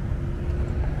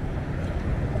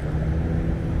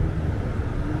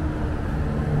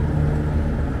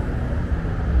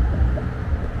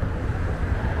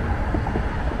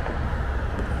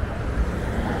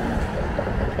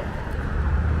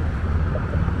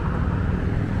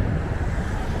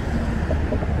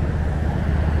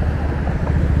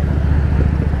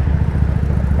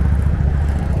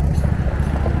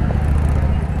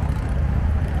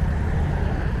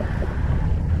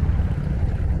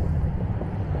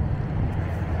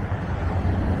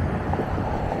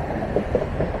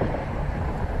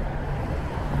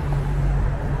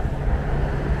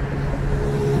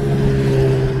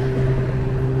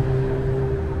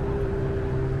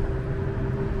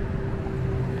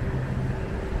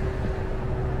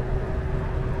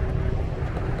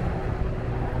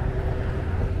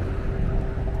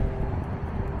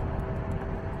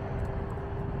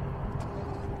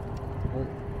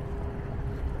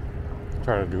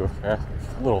 Try to do a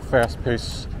little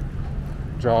fast-paced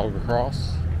jog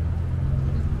across.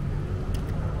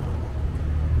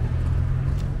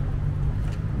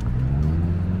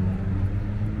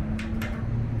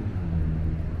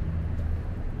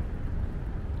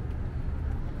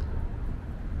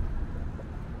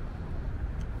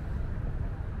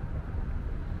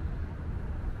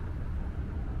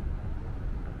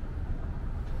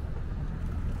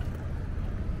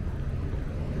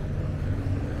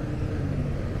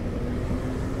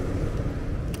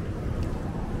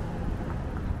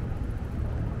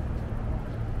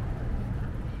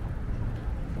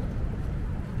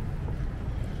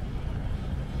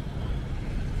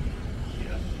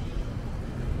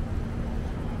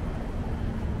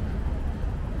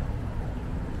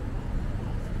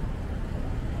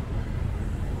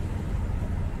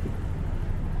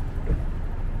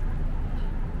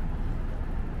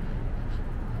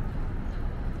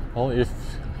 Well,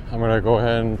 I'm going to go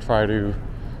ahead and try to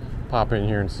pop in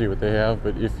here and see what they have,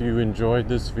 but if you enjoyed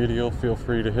this video, feel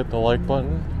free to hit the like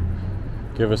button,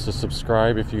 give us a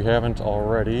subscribe if you haven't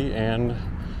already, and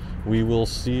we will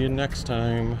see you next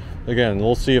time. Again,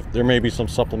 we'll see if there may be some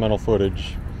supplemental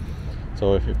footage.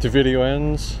 So if the video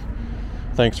ends,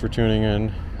 thanks for tuning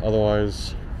in.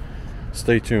 Otherwise,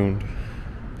 stay tuned.